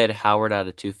 Ed Howard out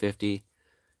of 250,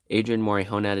 Adrian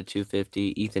Morejon out of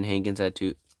 250, Ethan Hankins at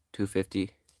 250,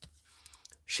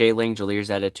 Shea Langeliers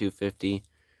out of 250,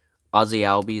 Ozzy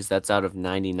Albies, that's out of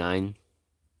 99,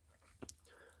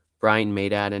 Brian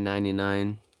Maida out of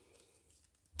 99,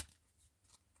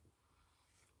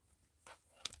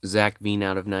 Zach Veen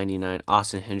out of 99,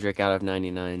 Austin Hendrick out of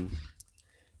 99,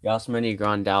 Yasmani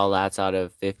Grandal, that's out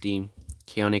of 50,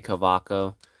 Keone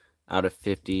Cavaco out of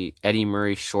 50, Eddie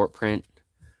Murray short print,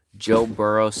 Joe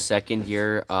Burrow second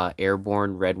year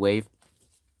Airborne Red Wave.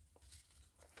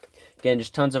 Again,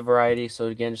 just tons of variety. So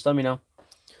again, just let me know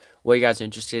what you guys are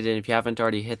interested in. If you haven't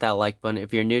already, hit that like button.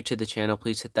 If you're new to the channel,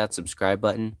 please hit that subscribe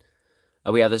button.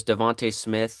 We have this Devontae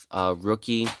Smith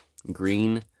rookie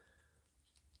green,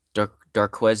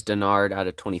 Darquez Denard out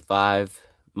of 25,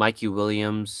 Mikey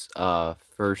Williams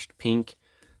first pink,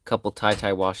 couple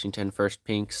Ty Washington first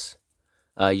pinks,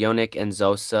 Yonik and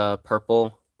Zosa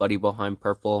purple, Buddy Boheim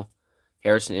purple,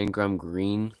 Harrison Ingram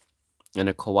green, and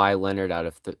a Kawhi Leonard out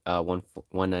of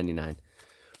 199.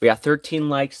 We got 13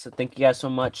 likes. So thank you guys so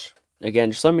much.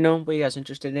 Again, just let me know what you guys are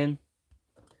interested in.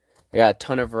 I got a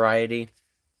ton of variety.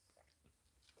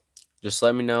 Just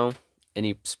let me know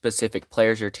any specific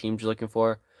players or teams you're looking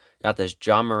for. Got this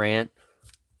John Morant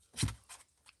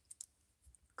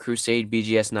Crusade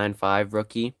BGS 95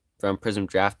 rookie from Prism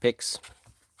Draft Picks.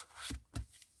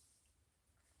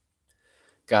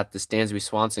 Got the Stansby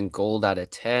Swanson gold out of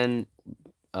 10.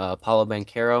 Paulo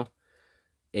Banchero.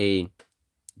 A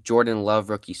Jordan Love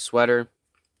rookie sweater.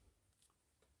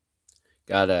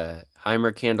 Got a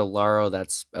Heimer Candelaro,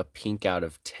 that's a pink out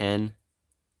of 10.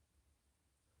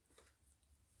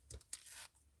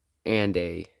 And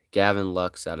a Gavin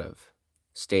Lux out of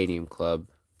Stadium Club.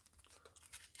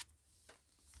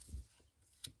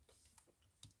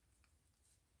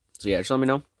 So yeah, just let me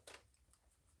know.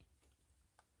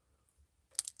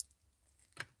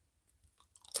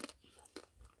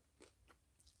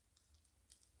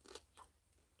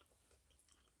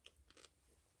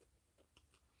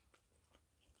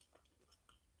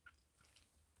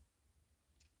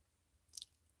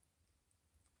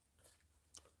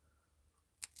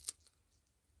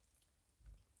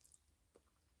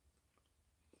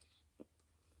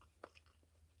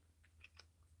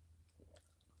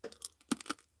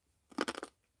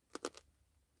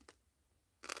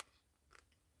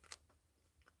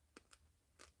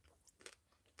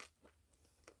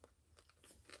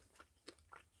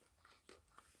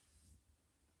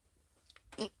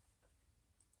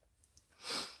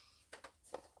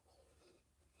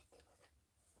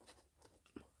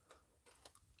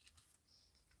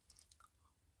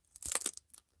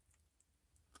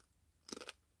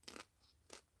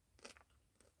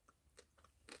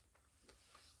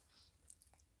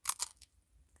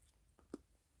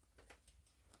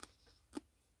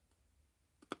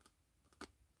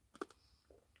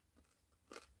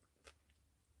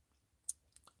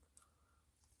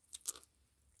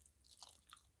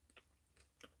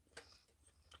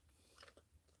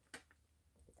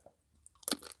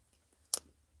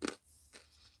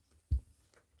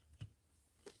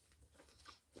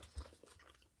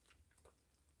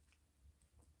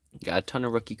 Got a ton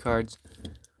of rookie cards.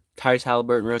 Tyrese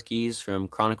Halliburton rookies from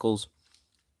Chronicles.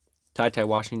 Ty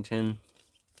Washington.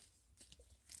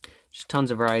 Just tons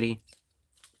of variety.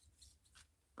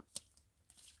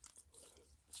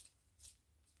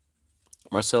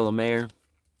 Marcelo Mayer.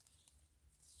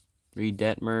 Reed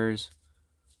Detmers.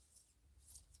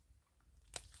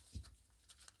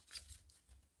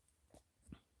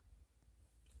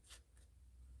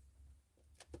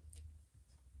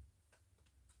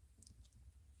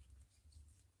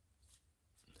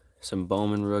 Some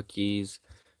Bowman rookies.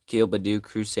 Keel Badu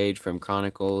Crusade from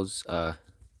Chronicles.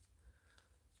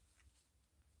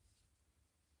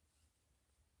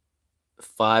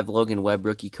 5 Logan Webb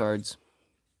rookie cards.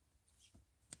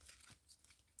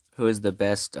 Who is the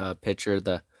best pitcher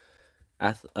the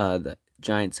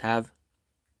Giants have?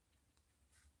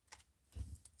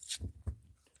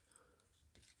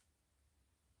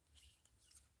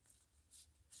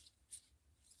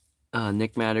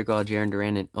 Nick Madrigal, Jarren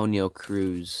Duran, and O'Neal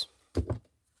Cruz.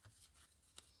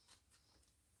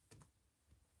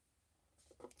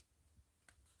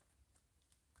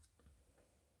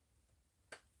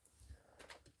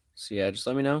 So yeah, just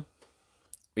let me know.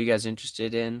 Are you guys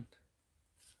interested in?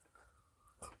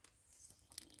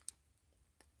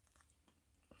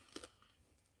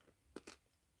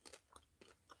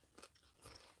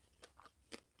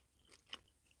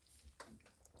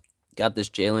 Got this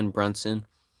Jalen Brunson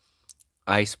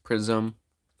Ice Prism.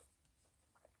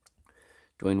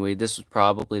 Dwayne Wade. This was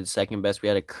probably the second best. We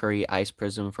had a Curry Ice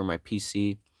Prism for my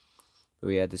PC. But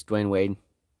we had this Dwayne Wade.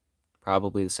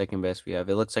 Probably the second best we have.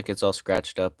 It looks like it's all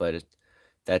scratched up, but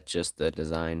that's just the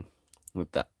design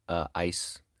with the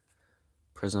ice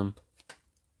prism.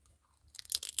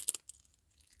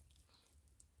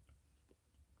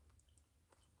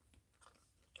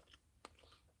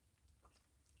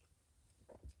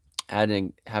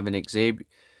 Having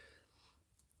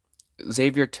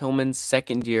Xavier Tillman's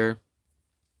second year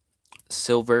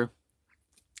silver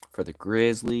for the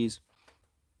Grizzlies.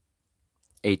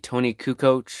 A Tony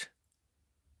Kukoc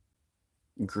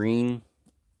green.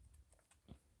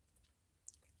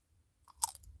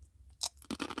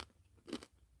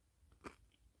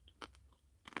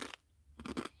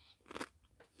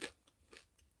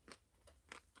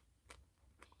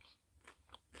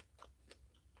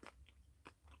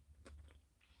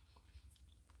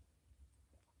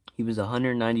 He was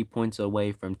 190 points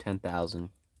away from 10,000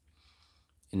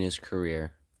 in his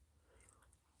career.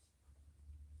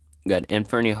 We got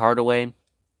Anthony Hardaway,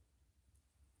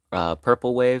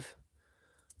 Purple Wave,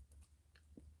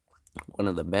 one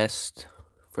of the best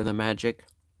for the Magic.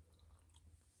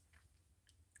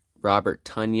 Robert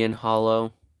Tonyan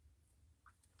Hollow.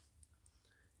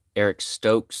 Eric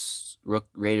Stokes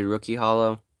rated rookie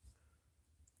hollow.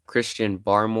 Christian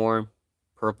Barmore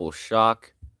Purple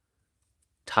Shock.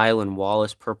 Tylan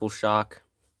Wallace Purple Shock.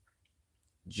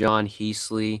 John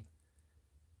Heasley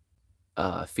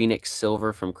Phoenix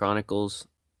Silver from Chronicles.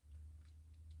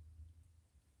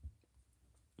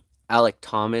 Alec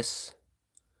Thomas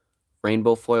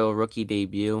Rainbow Foil rookie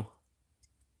debut.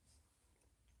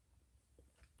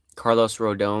 Carlos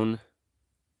Rodon. I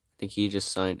think he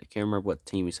just signed. I can't remember what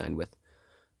team he signed with.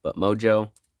 But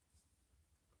Mojo.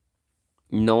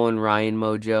 Nolan Ryan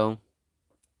Mojo.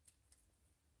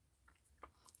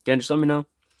 Again, just let me know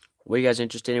what you guys are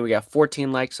interested in. We got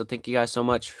 14 likes, so thank you guys so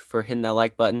much for hitting that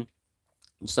like button.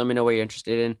 Just let me know what you're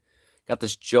interested in. Got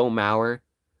this Joe Mauer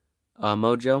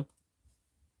Mojo.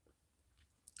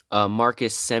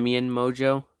 Marcus Semien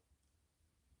Mojo.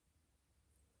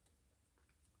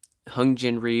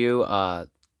 Hungjin Ryu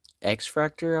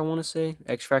X-Fractor, I want to say.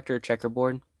 X-Fractor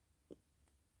checkerboard.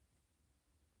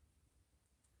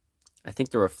 I think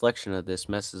the reflection of this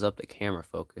messes up the camera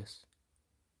focus.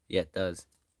 Yeah, it does.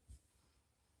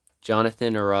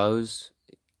 Jonathan Arise,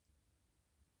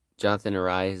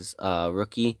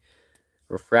 rookie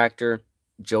refractor.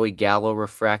 Joey Gallo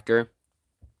refractor.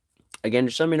 Again,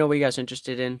 just let me know what you guys are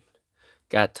interested in.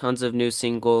 Got tons of new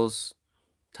singles,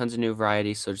 tons of new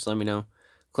varieties, so just let me know.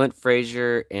 Clint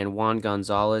Frazier and Juan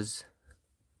Gonzalez.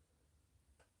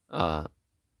 Xander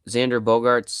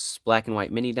Bogaerts black and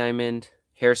white mini diamond.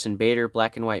 Harrison Bader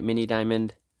black and white mini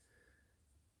diamond.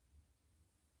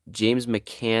 James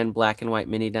McCann black and white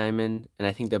mini diamond. And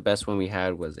I think the best one we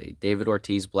had was a David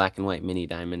Ortiz black and white mini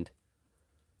diamond.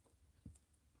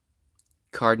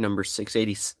 Card number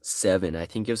 687. I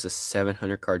think it was a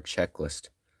 700 card checklist.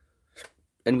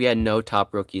 And we had no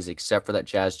top rookies except for that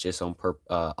Jazz Chisholm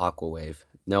Aqua Wave.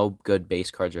 No good base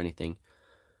cards or anything.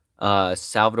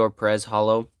 Salvador Perez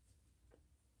Hollow.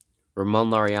 Ramon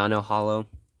Laureano Hollow.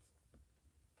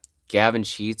 Gavin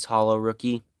Sheets Hollow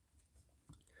rookie.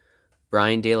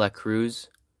 Brian De La Cruz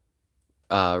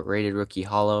rated rookie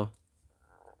holo.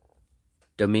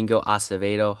 Domingo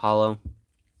Acevedo holo.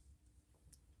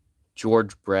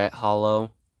 George Brett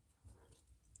holo.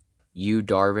 Yu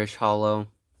Darvish holo.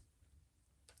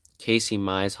 Casey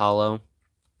Mize holo.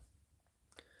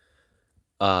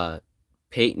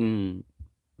 Peyton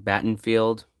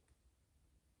Battenfield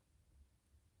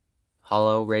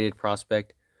holo rated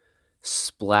prospect.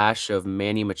 Splash of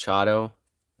Manny Machado.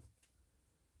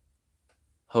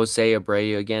 Jose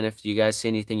Abreu again. If you guys see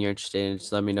anything you're interested in,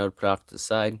 just let me know to put off to the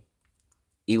side.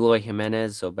 Eloy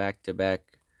Jimenez, so back-to-back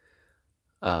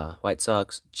White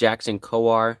Sox. Jackson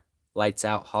Kowar, lights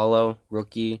out holo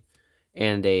rookie,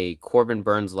 and a Corbin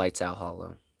Burns lights out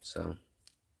holo. So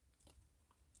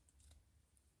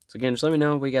again, just let me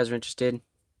know what you guys are interested.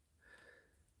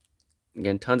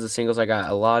 Again, tons of singles. I got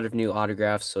a lot of new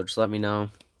autographs, so just let me know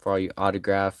for all you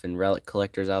autograph and relic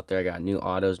collectors out there. I got new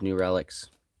autos, new relics.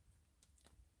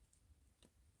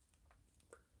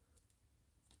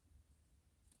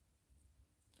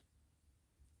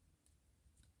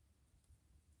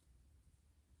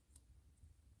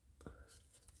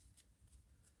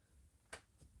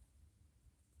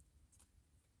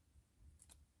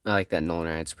 I like that Nolan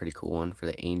Ryan. It's a pretty cool one for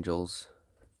the Angels.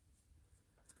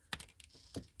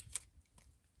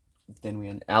 Then we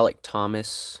had Alek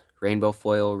Thomas, rainbow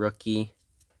foil rookie.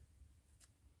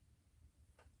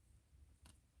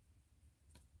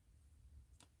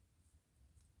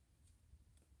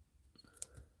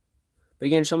 But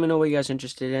again, just let me know what you guys are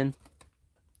interested in.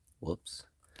 Whoops.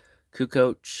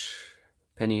 Kukoc,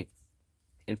 Penny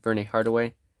Inferne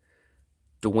Hardaway,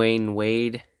 Dwayne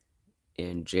Wade,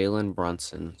 and Jalen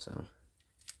Brunson. So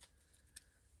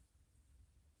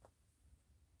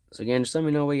again, just let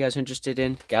me know what you guys are interested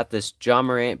in. Got this John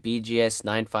Morant BGS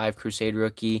 95 Crusade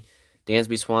rookie,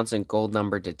 Dansby Swanson gold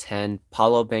number to 10,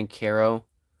 Paulo Banchero,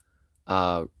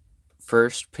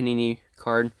 first Panini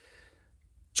card,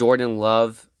 Jordan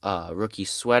Love, rookie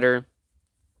sweater,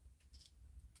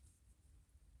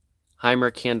 Heimer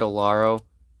Candelaro,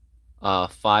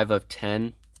 5 of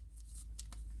 10.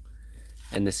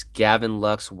 And this Gavin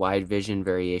Lux wide vision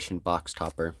variation box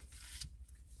topper.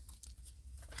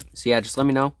 So yeah, just let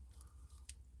me know.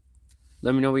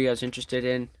 Let me know what you guys are interested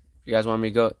in. If you guys want me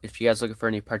to go, if you guys looking for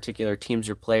any particular teams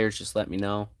or players, just let me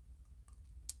know.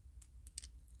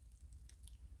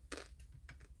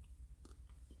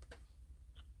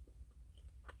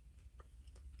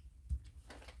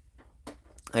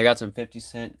 I got some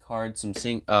 50-cent cards,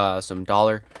 some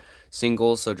dollar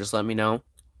singles, so just let me know.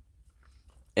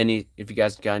 If you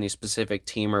guys got any specific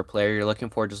team or player you're looking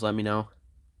for, just let me know.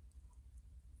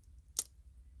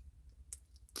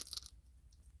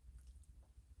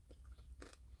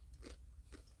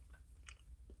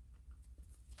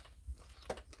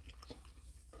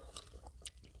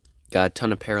 Got a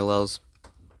ton of parallels.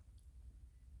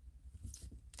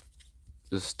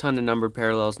 There's a ton of numbered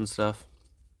parallels and stuff.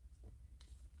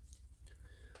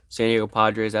 San Diego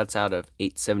Padres, that's out of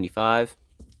 875.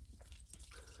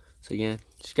 So again,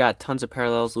 just got tons of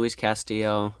parallels. Luis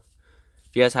Castillo.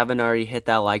 If you guys haven't already hit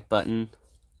that like button.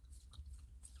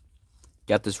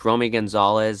 Got this Romy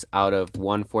Gonzalez out of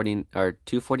 140 or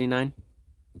 249.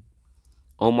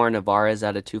 Omar Narvaez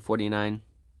out of 249.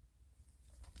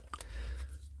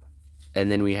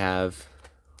 And then we have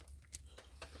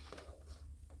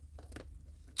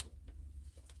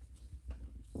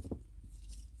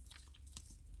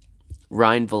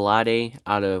Ryan Velarde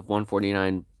out of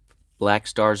 149. Black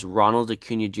Stars. Ronald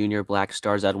Acuna Jr. Black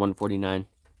Stars out of 149.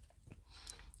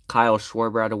 Kyle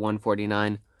Schwarber out of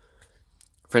 149.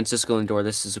 Francisco Lindor.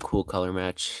 This is a cool color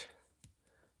match.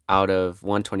 Out of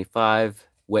 125.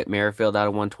 Whit Merrifield out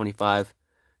of 125.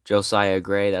 Josiah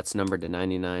Gray. That's numbered to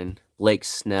 99. Blake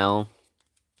Snell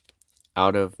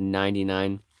out of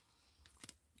 99.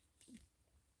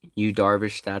 Yu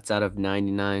Darvish. That's out of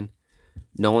 99.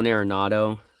 Nolan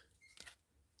Arenado.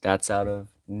 That's out of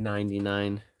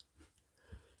 99.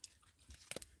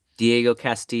 Diego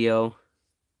Castillo,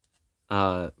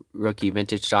 rookie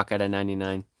vintage stock out of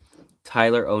 99.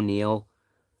 Tyler O'Neill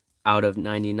out of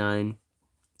 99.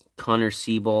 Connor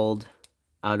Seabold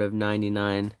out of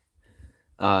 99.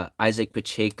 Isaac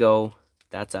Pacheco,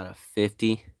 that's out of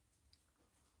 50.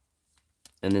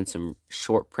 And then some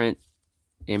short print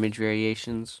image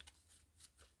variations.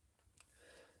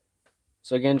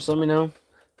 So again, just let me know.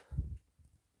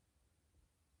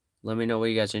 Let me know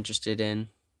what you guys are interested in.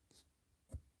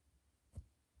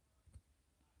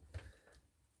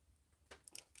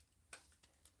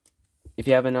 If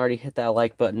you haven't already, hit that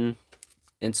like button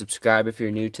and subscribe if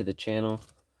you're new to the channel.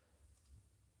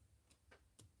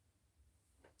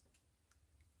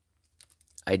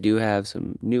 I do have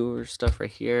some newer stuff right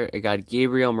here. I got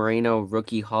Gabriel Moreno,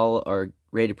 rookie hollow or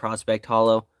rated prospect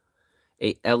hollow.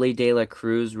 A Ellie De La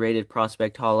Cruz rated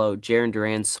prospect hollow. Jarren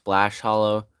Duran splash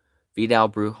hollow. Vidal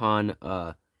Brujan,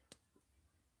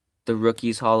 the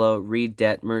rookies hollow. Reed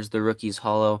Detmers, the rookies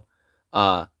hollow.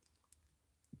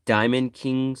 Diamond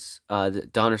Kings, the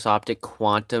Donruss Optic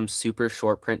Quantum Super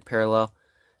Short Print Parallel,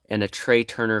 and a Trey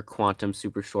Turner Quantum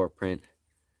Super Short Print.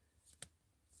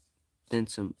 Then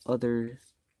some other.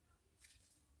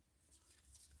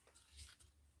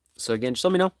 So again, just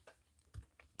let me know.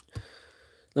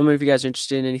 Let me know if you guys are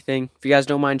interested in anything. If you guys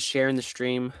don't mind sharing the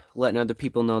stream, letting other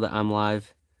people know that I'm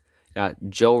live. Got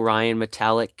Joe Ryan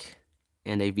Metallic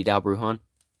and a Vidal Brujan.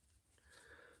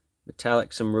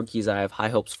 Metallic, some rookies I have high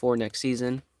hopes for next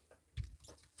season.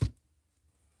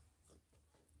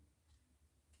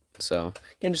 So,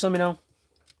 again, just let me know.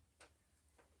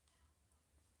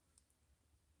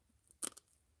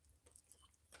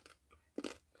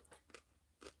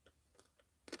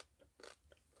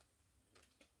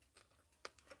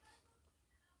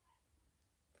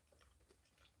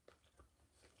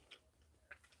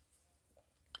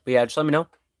 But yeah, just let me know.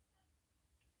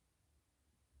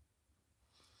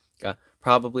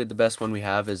 Probably the best one we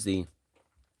have is the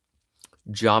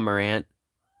Ja Morant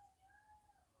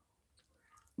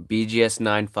BGS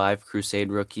 9.5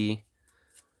 Crusade rookie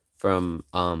from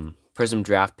Prism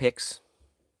Draft Picks.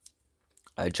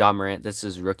 Ja Morant, this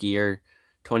is rookie year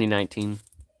 2019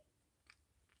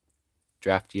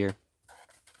 draft year.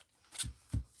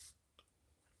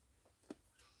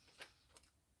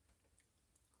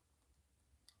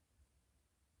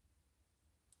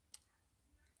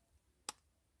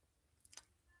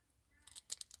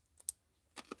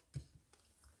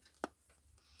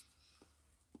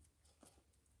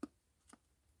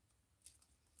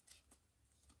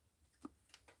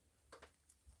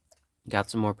 Got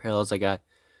some more parallels. I got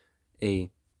a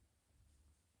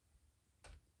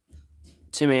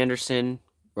Tim Anderson,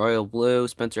 Royal Blue,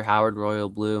 Spencer Howard, Royal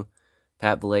Blue,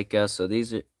 Pat Valleca. So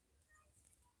this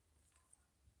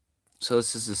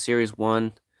is the Series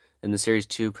 1 and the Series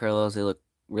 2 parallels. They look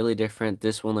really different.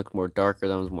 This one looked more darker.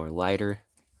 That one's more lighter.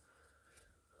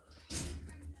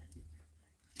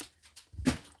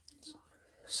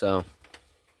 So,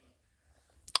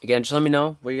 again, just let me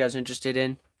know what you guys are interested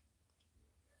in.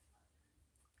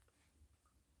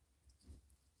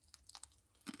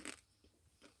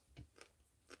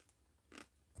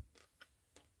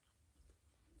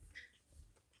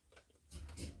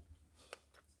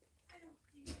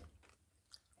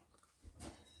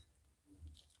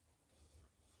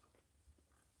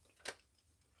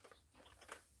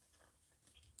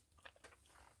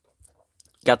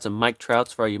 Got some Mike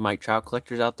Trouts for all you Mike Trout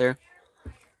collectors out there.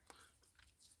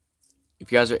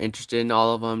 If you guys are interested in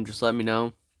all of them, just let me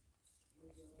know.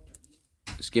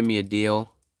 Just give me a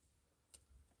deal.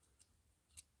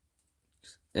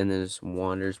 And then there's some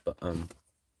wanders, but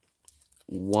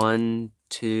 1,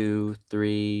 2,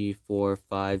 3, 4,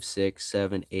 5, 6,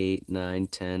 7, 8, 9,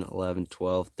 10, 11,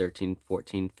 12, 13,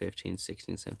 14, 15,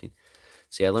 16, 17.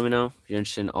 So yeah, let me know if you're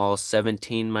interested in all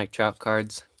 17 Mike Trout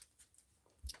cards.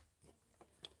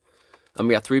 We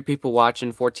got 3 people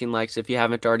watching, 14 likes. If you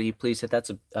haven't already, please hit that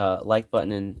like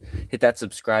button and hit that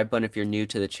subscribe button if you're new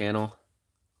to the channel.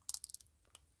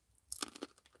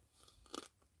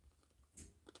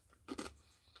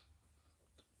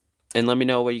 And let me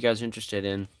know what you guys are interested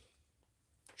in.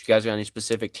 If you guys got any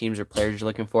specific teams or players you're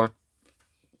looking for.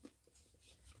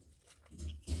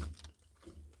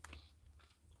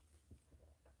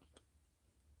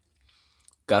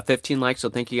 Got 15 likes, so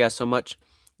thank you guys so much.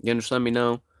 Again, just let me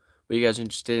know what you guys are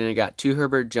interested in. I got 2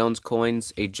 Herbert Jones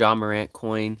coins, a Ja Morant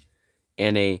coin,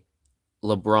 and a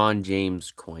LeBron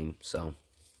James coin. So,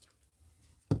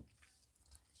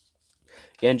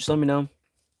 again, just let me know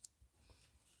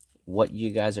what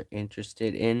you guys are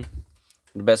interested in.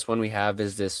 The best one we have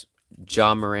is this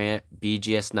Ja Morant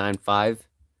BGS 9.5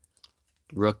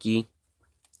 rookie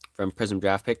from Prism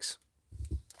Draft Picks.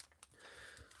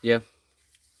 Yeah.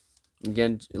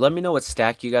 Again, let me know what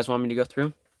stack you guys want me to go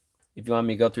through. If you want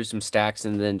me to go through some stacks,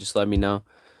 and then just let me know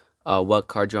what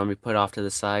card you want me to put off to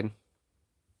the side.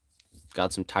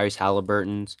 Got some Tyrese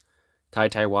Halliburton's,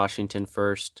 Ty Washington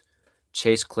first,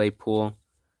 Chase Claypool,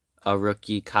 a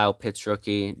rookie, Kyle Pitts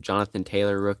rookie, Jonathan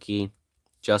Taylor rookie,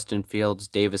 Justin Fields,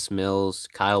 Davis Mills,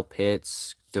 Kyle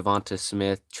Pitts, Devonta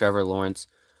Smith, Trevor Lawrence,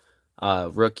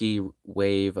 rookie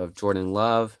wave of Jordan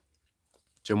Love,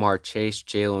 Jamar Chase,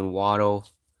 Jalen Waddle,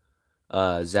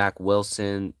 Zach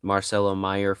Wilson, Marcelo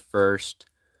Meyer first,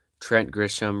 Trent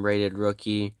Grisham rated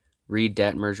rookie, Reed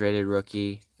Detmers rated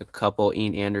rookie, a couple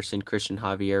Ian Anderson, Christian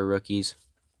Javier rookies,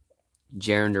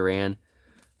 Jarren Duran,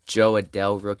 Joe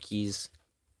Adell rookies.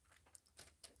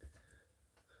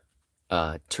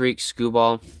 Tariq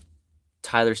Skubal,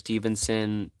 Tyler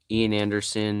Stevenson, Ian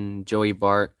Anderson, Joey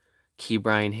Bart, Key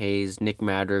Brian Hayes, Nick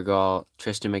Madrigal,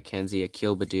 Tristan McKenzie,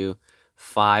 Akil Baddoo.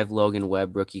 5 Logan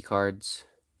Webb rookie cards.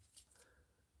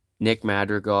 Nick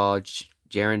Madrigal,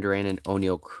 Jaron Duran, and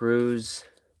O'Neal Cruz.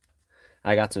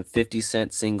 I got some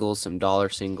 50-cent singles, some dollar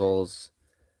singles.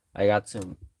 I got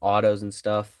some autos and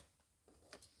stuff.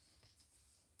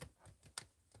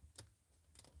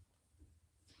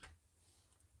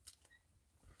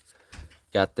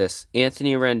 Got this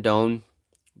Anthony Rendon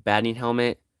batting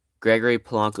helmet, Gregory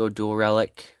Polanco dual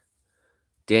relic,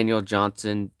 Daniel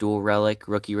Johnson dual relic,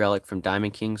 rookie relic from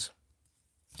Diamond Kings,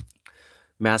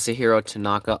 Masahiro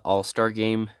Tanaka All-Star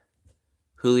Game,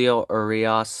 Julio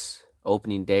Urias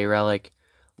opening day relic,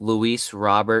 Luis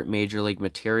Robert Major League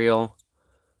Material,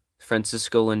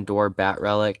 Francisco Lindor bat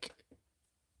relic,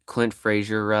 Clint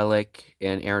Frazier relic,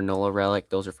 and Aaron Nola relic.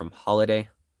 Those are from Holiday.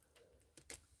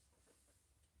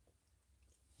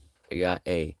 I got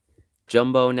a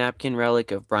jumbo napkin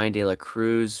relic of Brian De La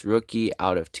Cruz, rookie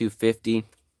out of 250.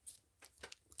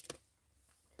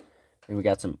 And we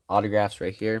got some autographs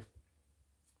right here.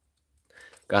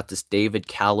 Got this David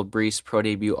Calabrese Pro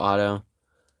Debut auto,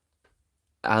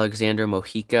 Alexander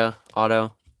Mojica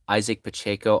auto, Isaac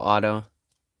Pacheco auto,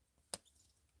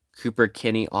 Cooper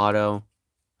Kinney auto,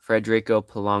 Federico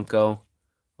Polanco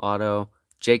auto,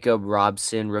 Jacob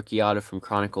Robson rookie auto from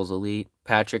Chronicles Elite,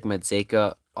 Patrick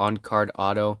Mazeika on-card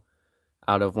auto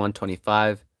out of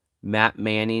 125, Matt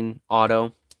Manning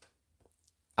auto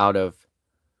out of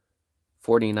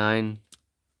 49,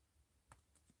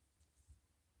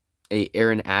 a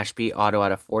Aaron Ashby auto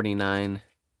out of 49,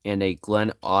 and a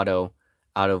Glenn auto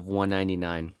out of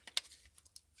 199.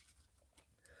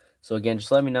 So again,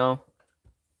 just let me know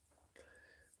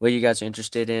what you guys are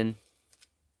interested in.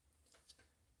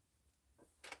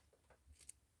 If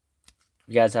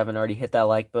you guys haven't already hit that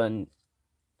like button,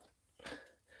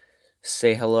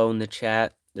 say hello in the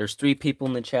chat. There's 3 people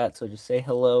in the chat, so just say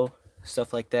hello,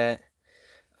 stuff like that.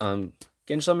 Again,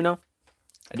 just let me know.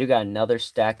 I do got another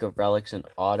stack of relics and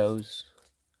autos.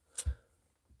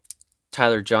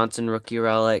 Tyler Johnson rookie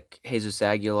relic, Jesus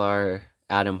Aguilar,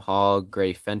 Adam Hall,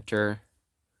 Gray Fenter.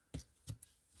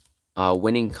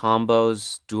 Winning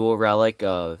combos, dual relic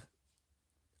of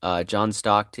John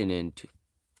Stockton and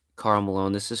Karl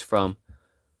Malone. This is from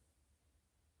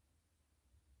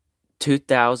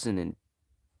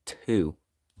 2002.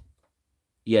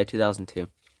 Yeah, 2002.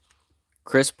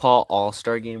 Chris Paul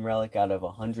All-Star Game relic out of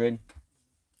 100.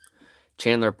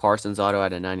 Chandler Parsons auto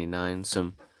out of 99.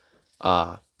 Some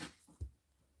football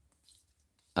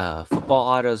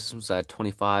autos. This was at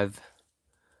 25.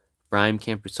 Brian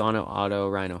Campusano auto,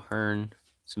 Ryan O'Hearn.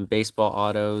 Some baseball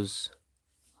autos.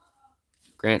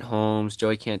 Grant Holmes,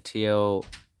 Joey Cantillo,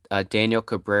 Daniel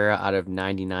Cabrera out of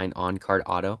 99 on-card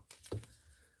auto.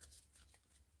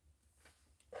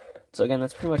 So again,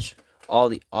 that's pretty much all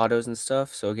the autos and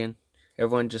stuff. So again,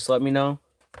 everyone just let me know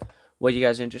what you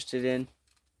guys are interested in.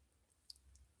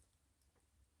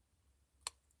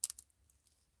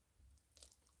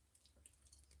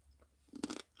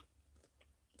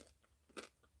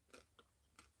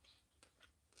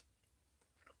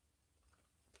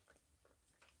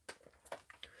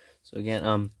 So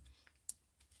again,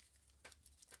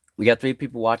 we got 3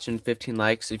 people watching, 15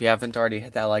 likes. If you haven't already,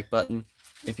 hit that like button.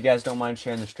 If you guys don't mind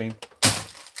sharing the stream.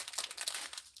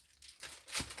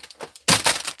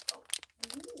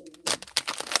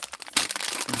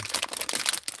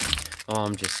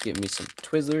 Just getting me some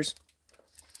Twizzlers.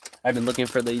 I've been looking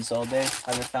for these all day.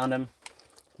 I haven't found them.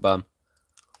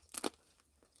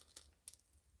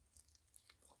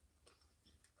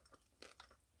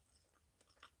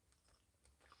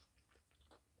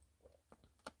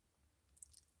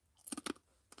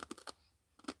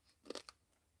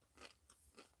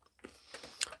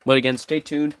 But again, stay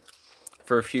tuned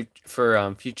for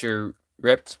future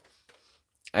rips.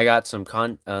 I got some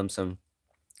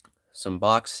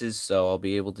boxes, so I'll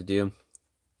be able to do.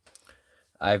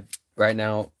 Right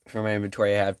now for my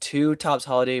inventory, I have 2 Topps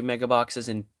Holiday Mega Boxes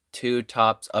and 2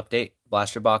 Topps Update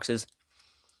Blaster Boxes.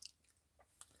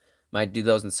 Might do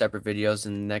those in separate videos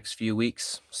in the next few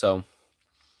weeks, so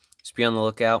just be on the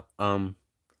lookout.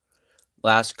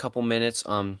 Last couple minutes,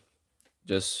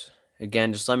 just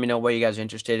let me know what you guys are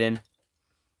interested in.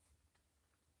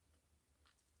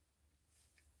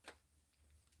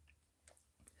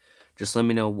 Just let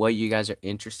me know what you guys are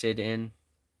interested in.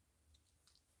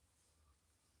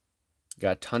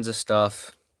 Got tons of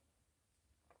stuff.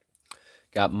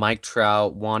 Got Mike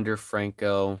Trout, Wander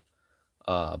Franco,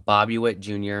 Bobby Witt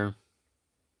Jr.,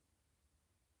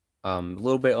 A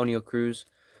little bit O'Neal Cruz.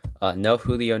 No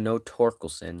Julio, no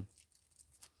Torkelson.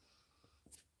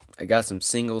 I got some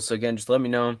singles. So again, just let me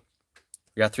know.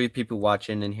 We got 3 people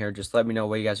watching in here. Just let me know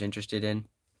what you guys are interested in.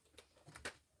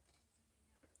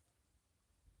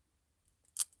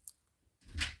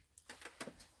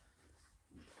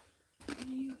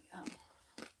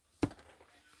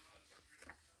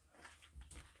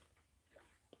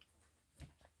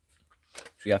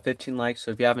 So we got 15 likes.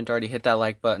 So if you haven't already, hit that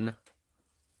like button.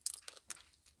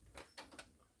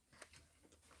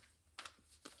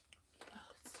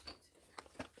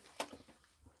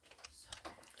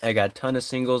 I got a ton of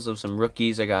singles of some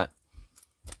rookies. I got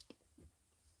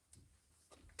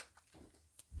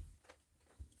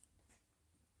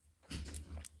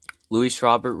Luis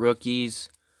Robert rookies,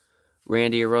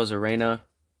 Randy Arozarena.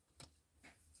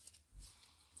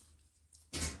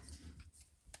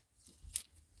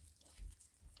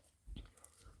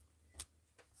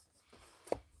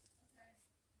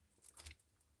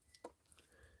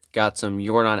 Got some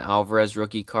Yordan Alvarez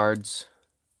rookie cards.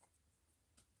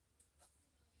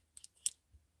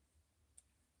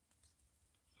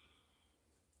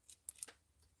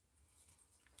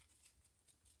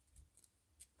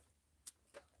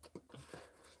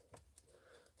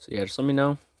 So yeah, just let me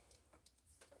know.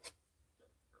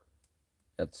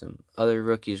 Got some other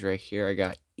rookies right here. I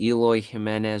got Eloy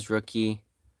Jimenez rookie,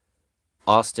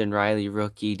 Austin Riley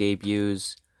rookie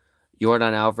debuts,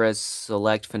 Yordan Alvarez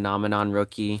select phenomenon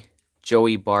rookie,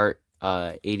 Joey Bart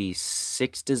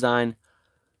 86 design,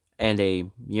 and a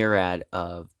Murad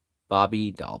of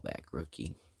Bobby Dahlbeck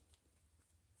rookie.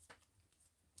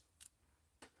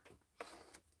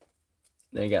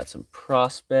 Then I got some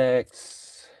prospects.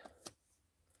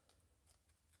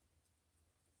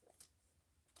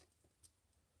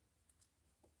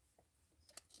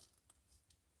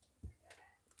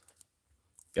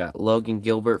 Got Logan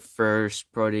Gilbert first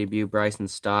pro debut, Bryson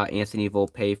Stott, Anthony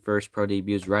Volpe first pro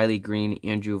debuts, Riley Green,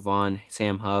 Andrew Vaughn,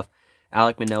 Sam Huff,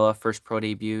 Alek Manoah first pro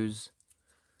debuts.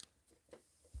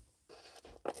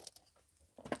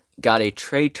 Got a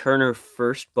Trey Turner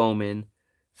first Bowman,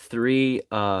 3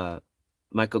 Michael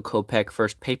Kopech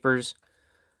first papers,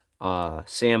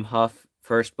 Sam Huff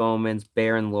first Bowmans,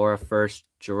 Baron Laura first,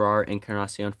 Gerard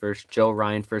Encarnacion first, Joe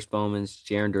Ryan first Bowmans,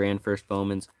 Jaron Duran first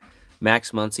Bowmans,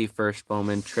 Max Muncy first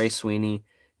Bowman, Trey Sweeney,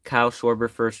 Kyle Schwarber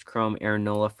first chrome, Aaron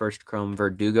Nola first chrome,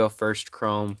 Verdugo first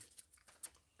chrome.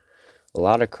 A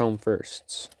lot of chrome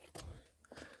firsts.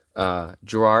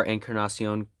 Gerard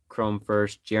Encarnacion chrome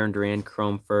first, Jaron Duran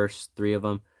chrome first, 3 of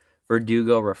them.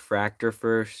 Verdugo refractor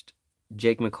first,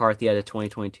 Jake McCarthy out of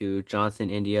 2022,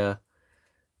 Jonathan India,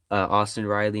 Austin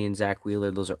Riley, and Zach Wheeler.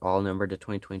 Those are all numbered to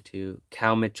 2022.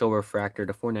 Cal Mitchell refractor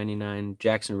to 499,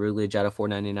 Jackson Rutledge out of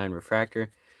 499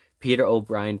 refractor. Peter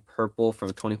O'Brien purple from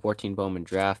 2014 Bowman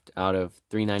draft out of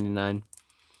 399.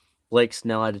 Blake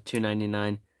Snell out of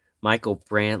 299. Michael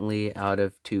Brantley out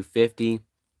of 250.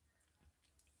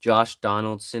 Josh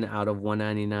Donaldson out of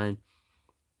 199.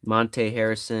 Monte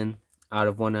Harrison out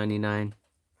of 199.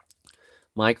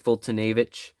 Mike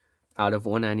Fultonavich out of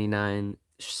 199.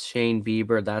 Shane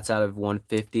Bieber, that's out of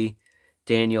 150.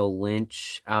 Daniel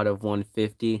Lynch out of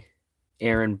 150.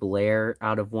 Aaron Blair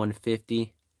out of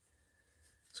 150.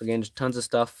 So again, just tons of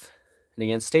stuff. And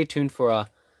again, stay tuned for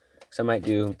because I might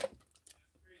do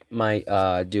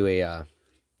a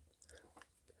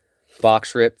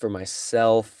box rip for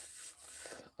myself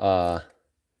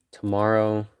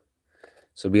tomorrow.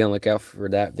 So be on the lookout for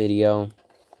that video.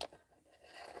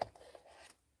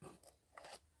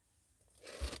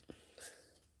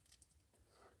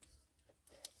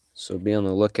 So be on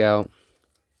the lookout.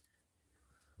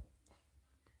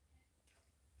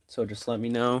 So just let me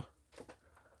know.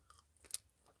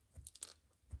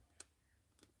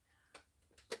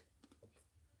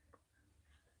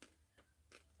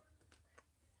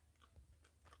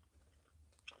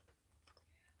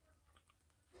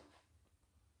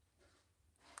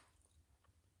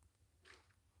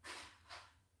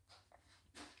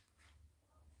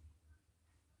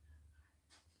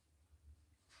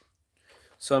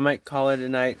 So I might call it a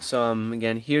night. So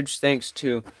again, huge thanks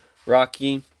to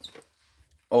Rocky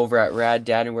over at Rad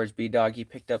Dad and Where's B-Dog. He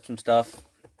picked up some stuff.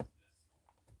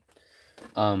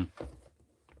 And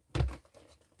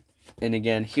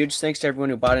again, huge thanks to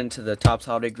everyone who bought into the Topps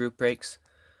Holiday Group Breaks.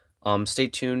 Stay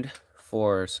tuned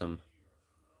for some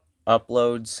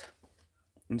uploads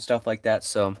and stuff like that.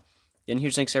 So again,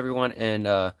 huge thanks to everyone, and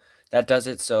that does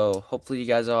it. So hopefully you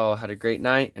guys all had a great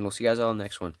night, and we'll see you guys all in the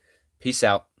next one. Peace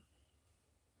out.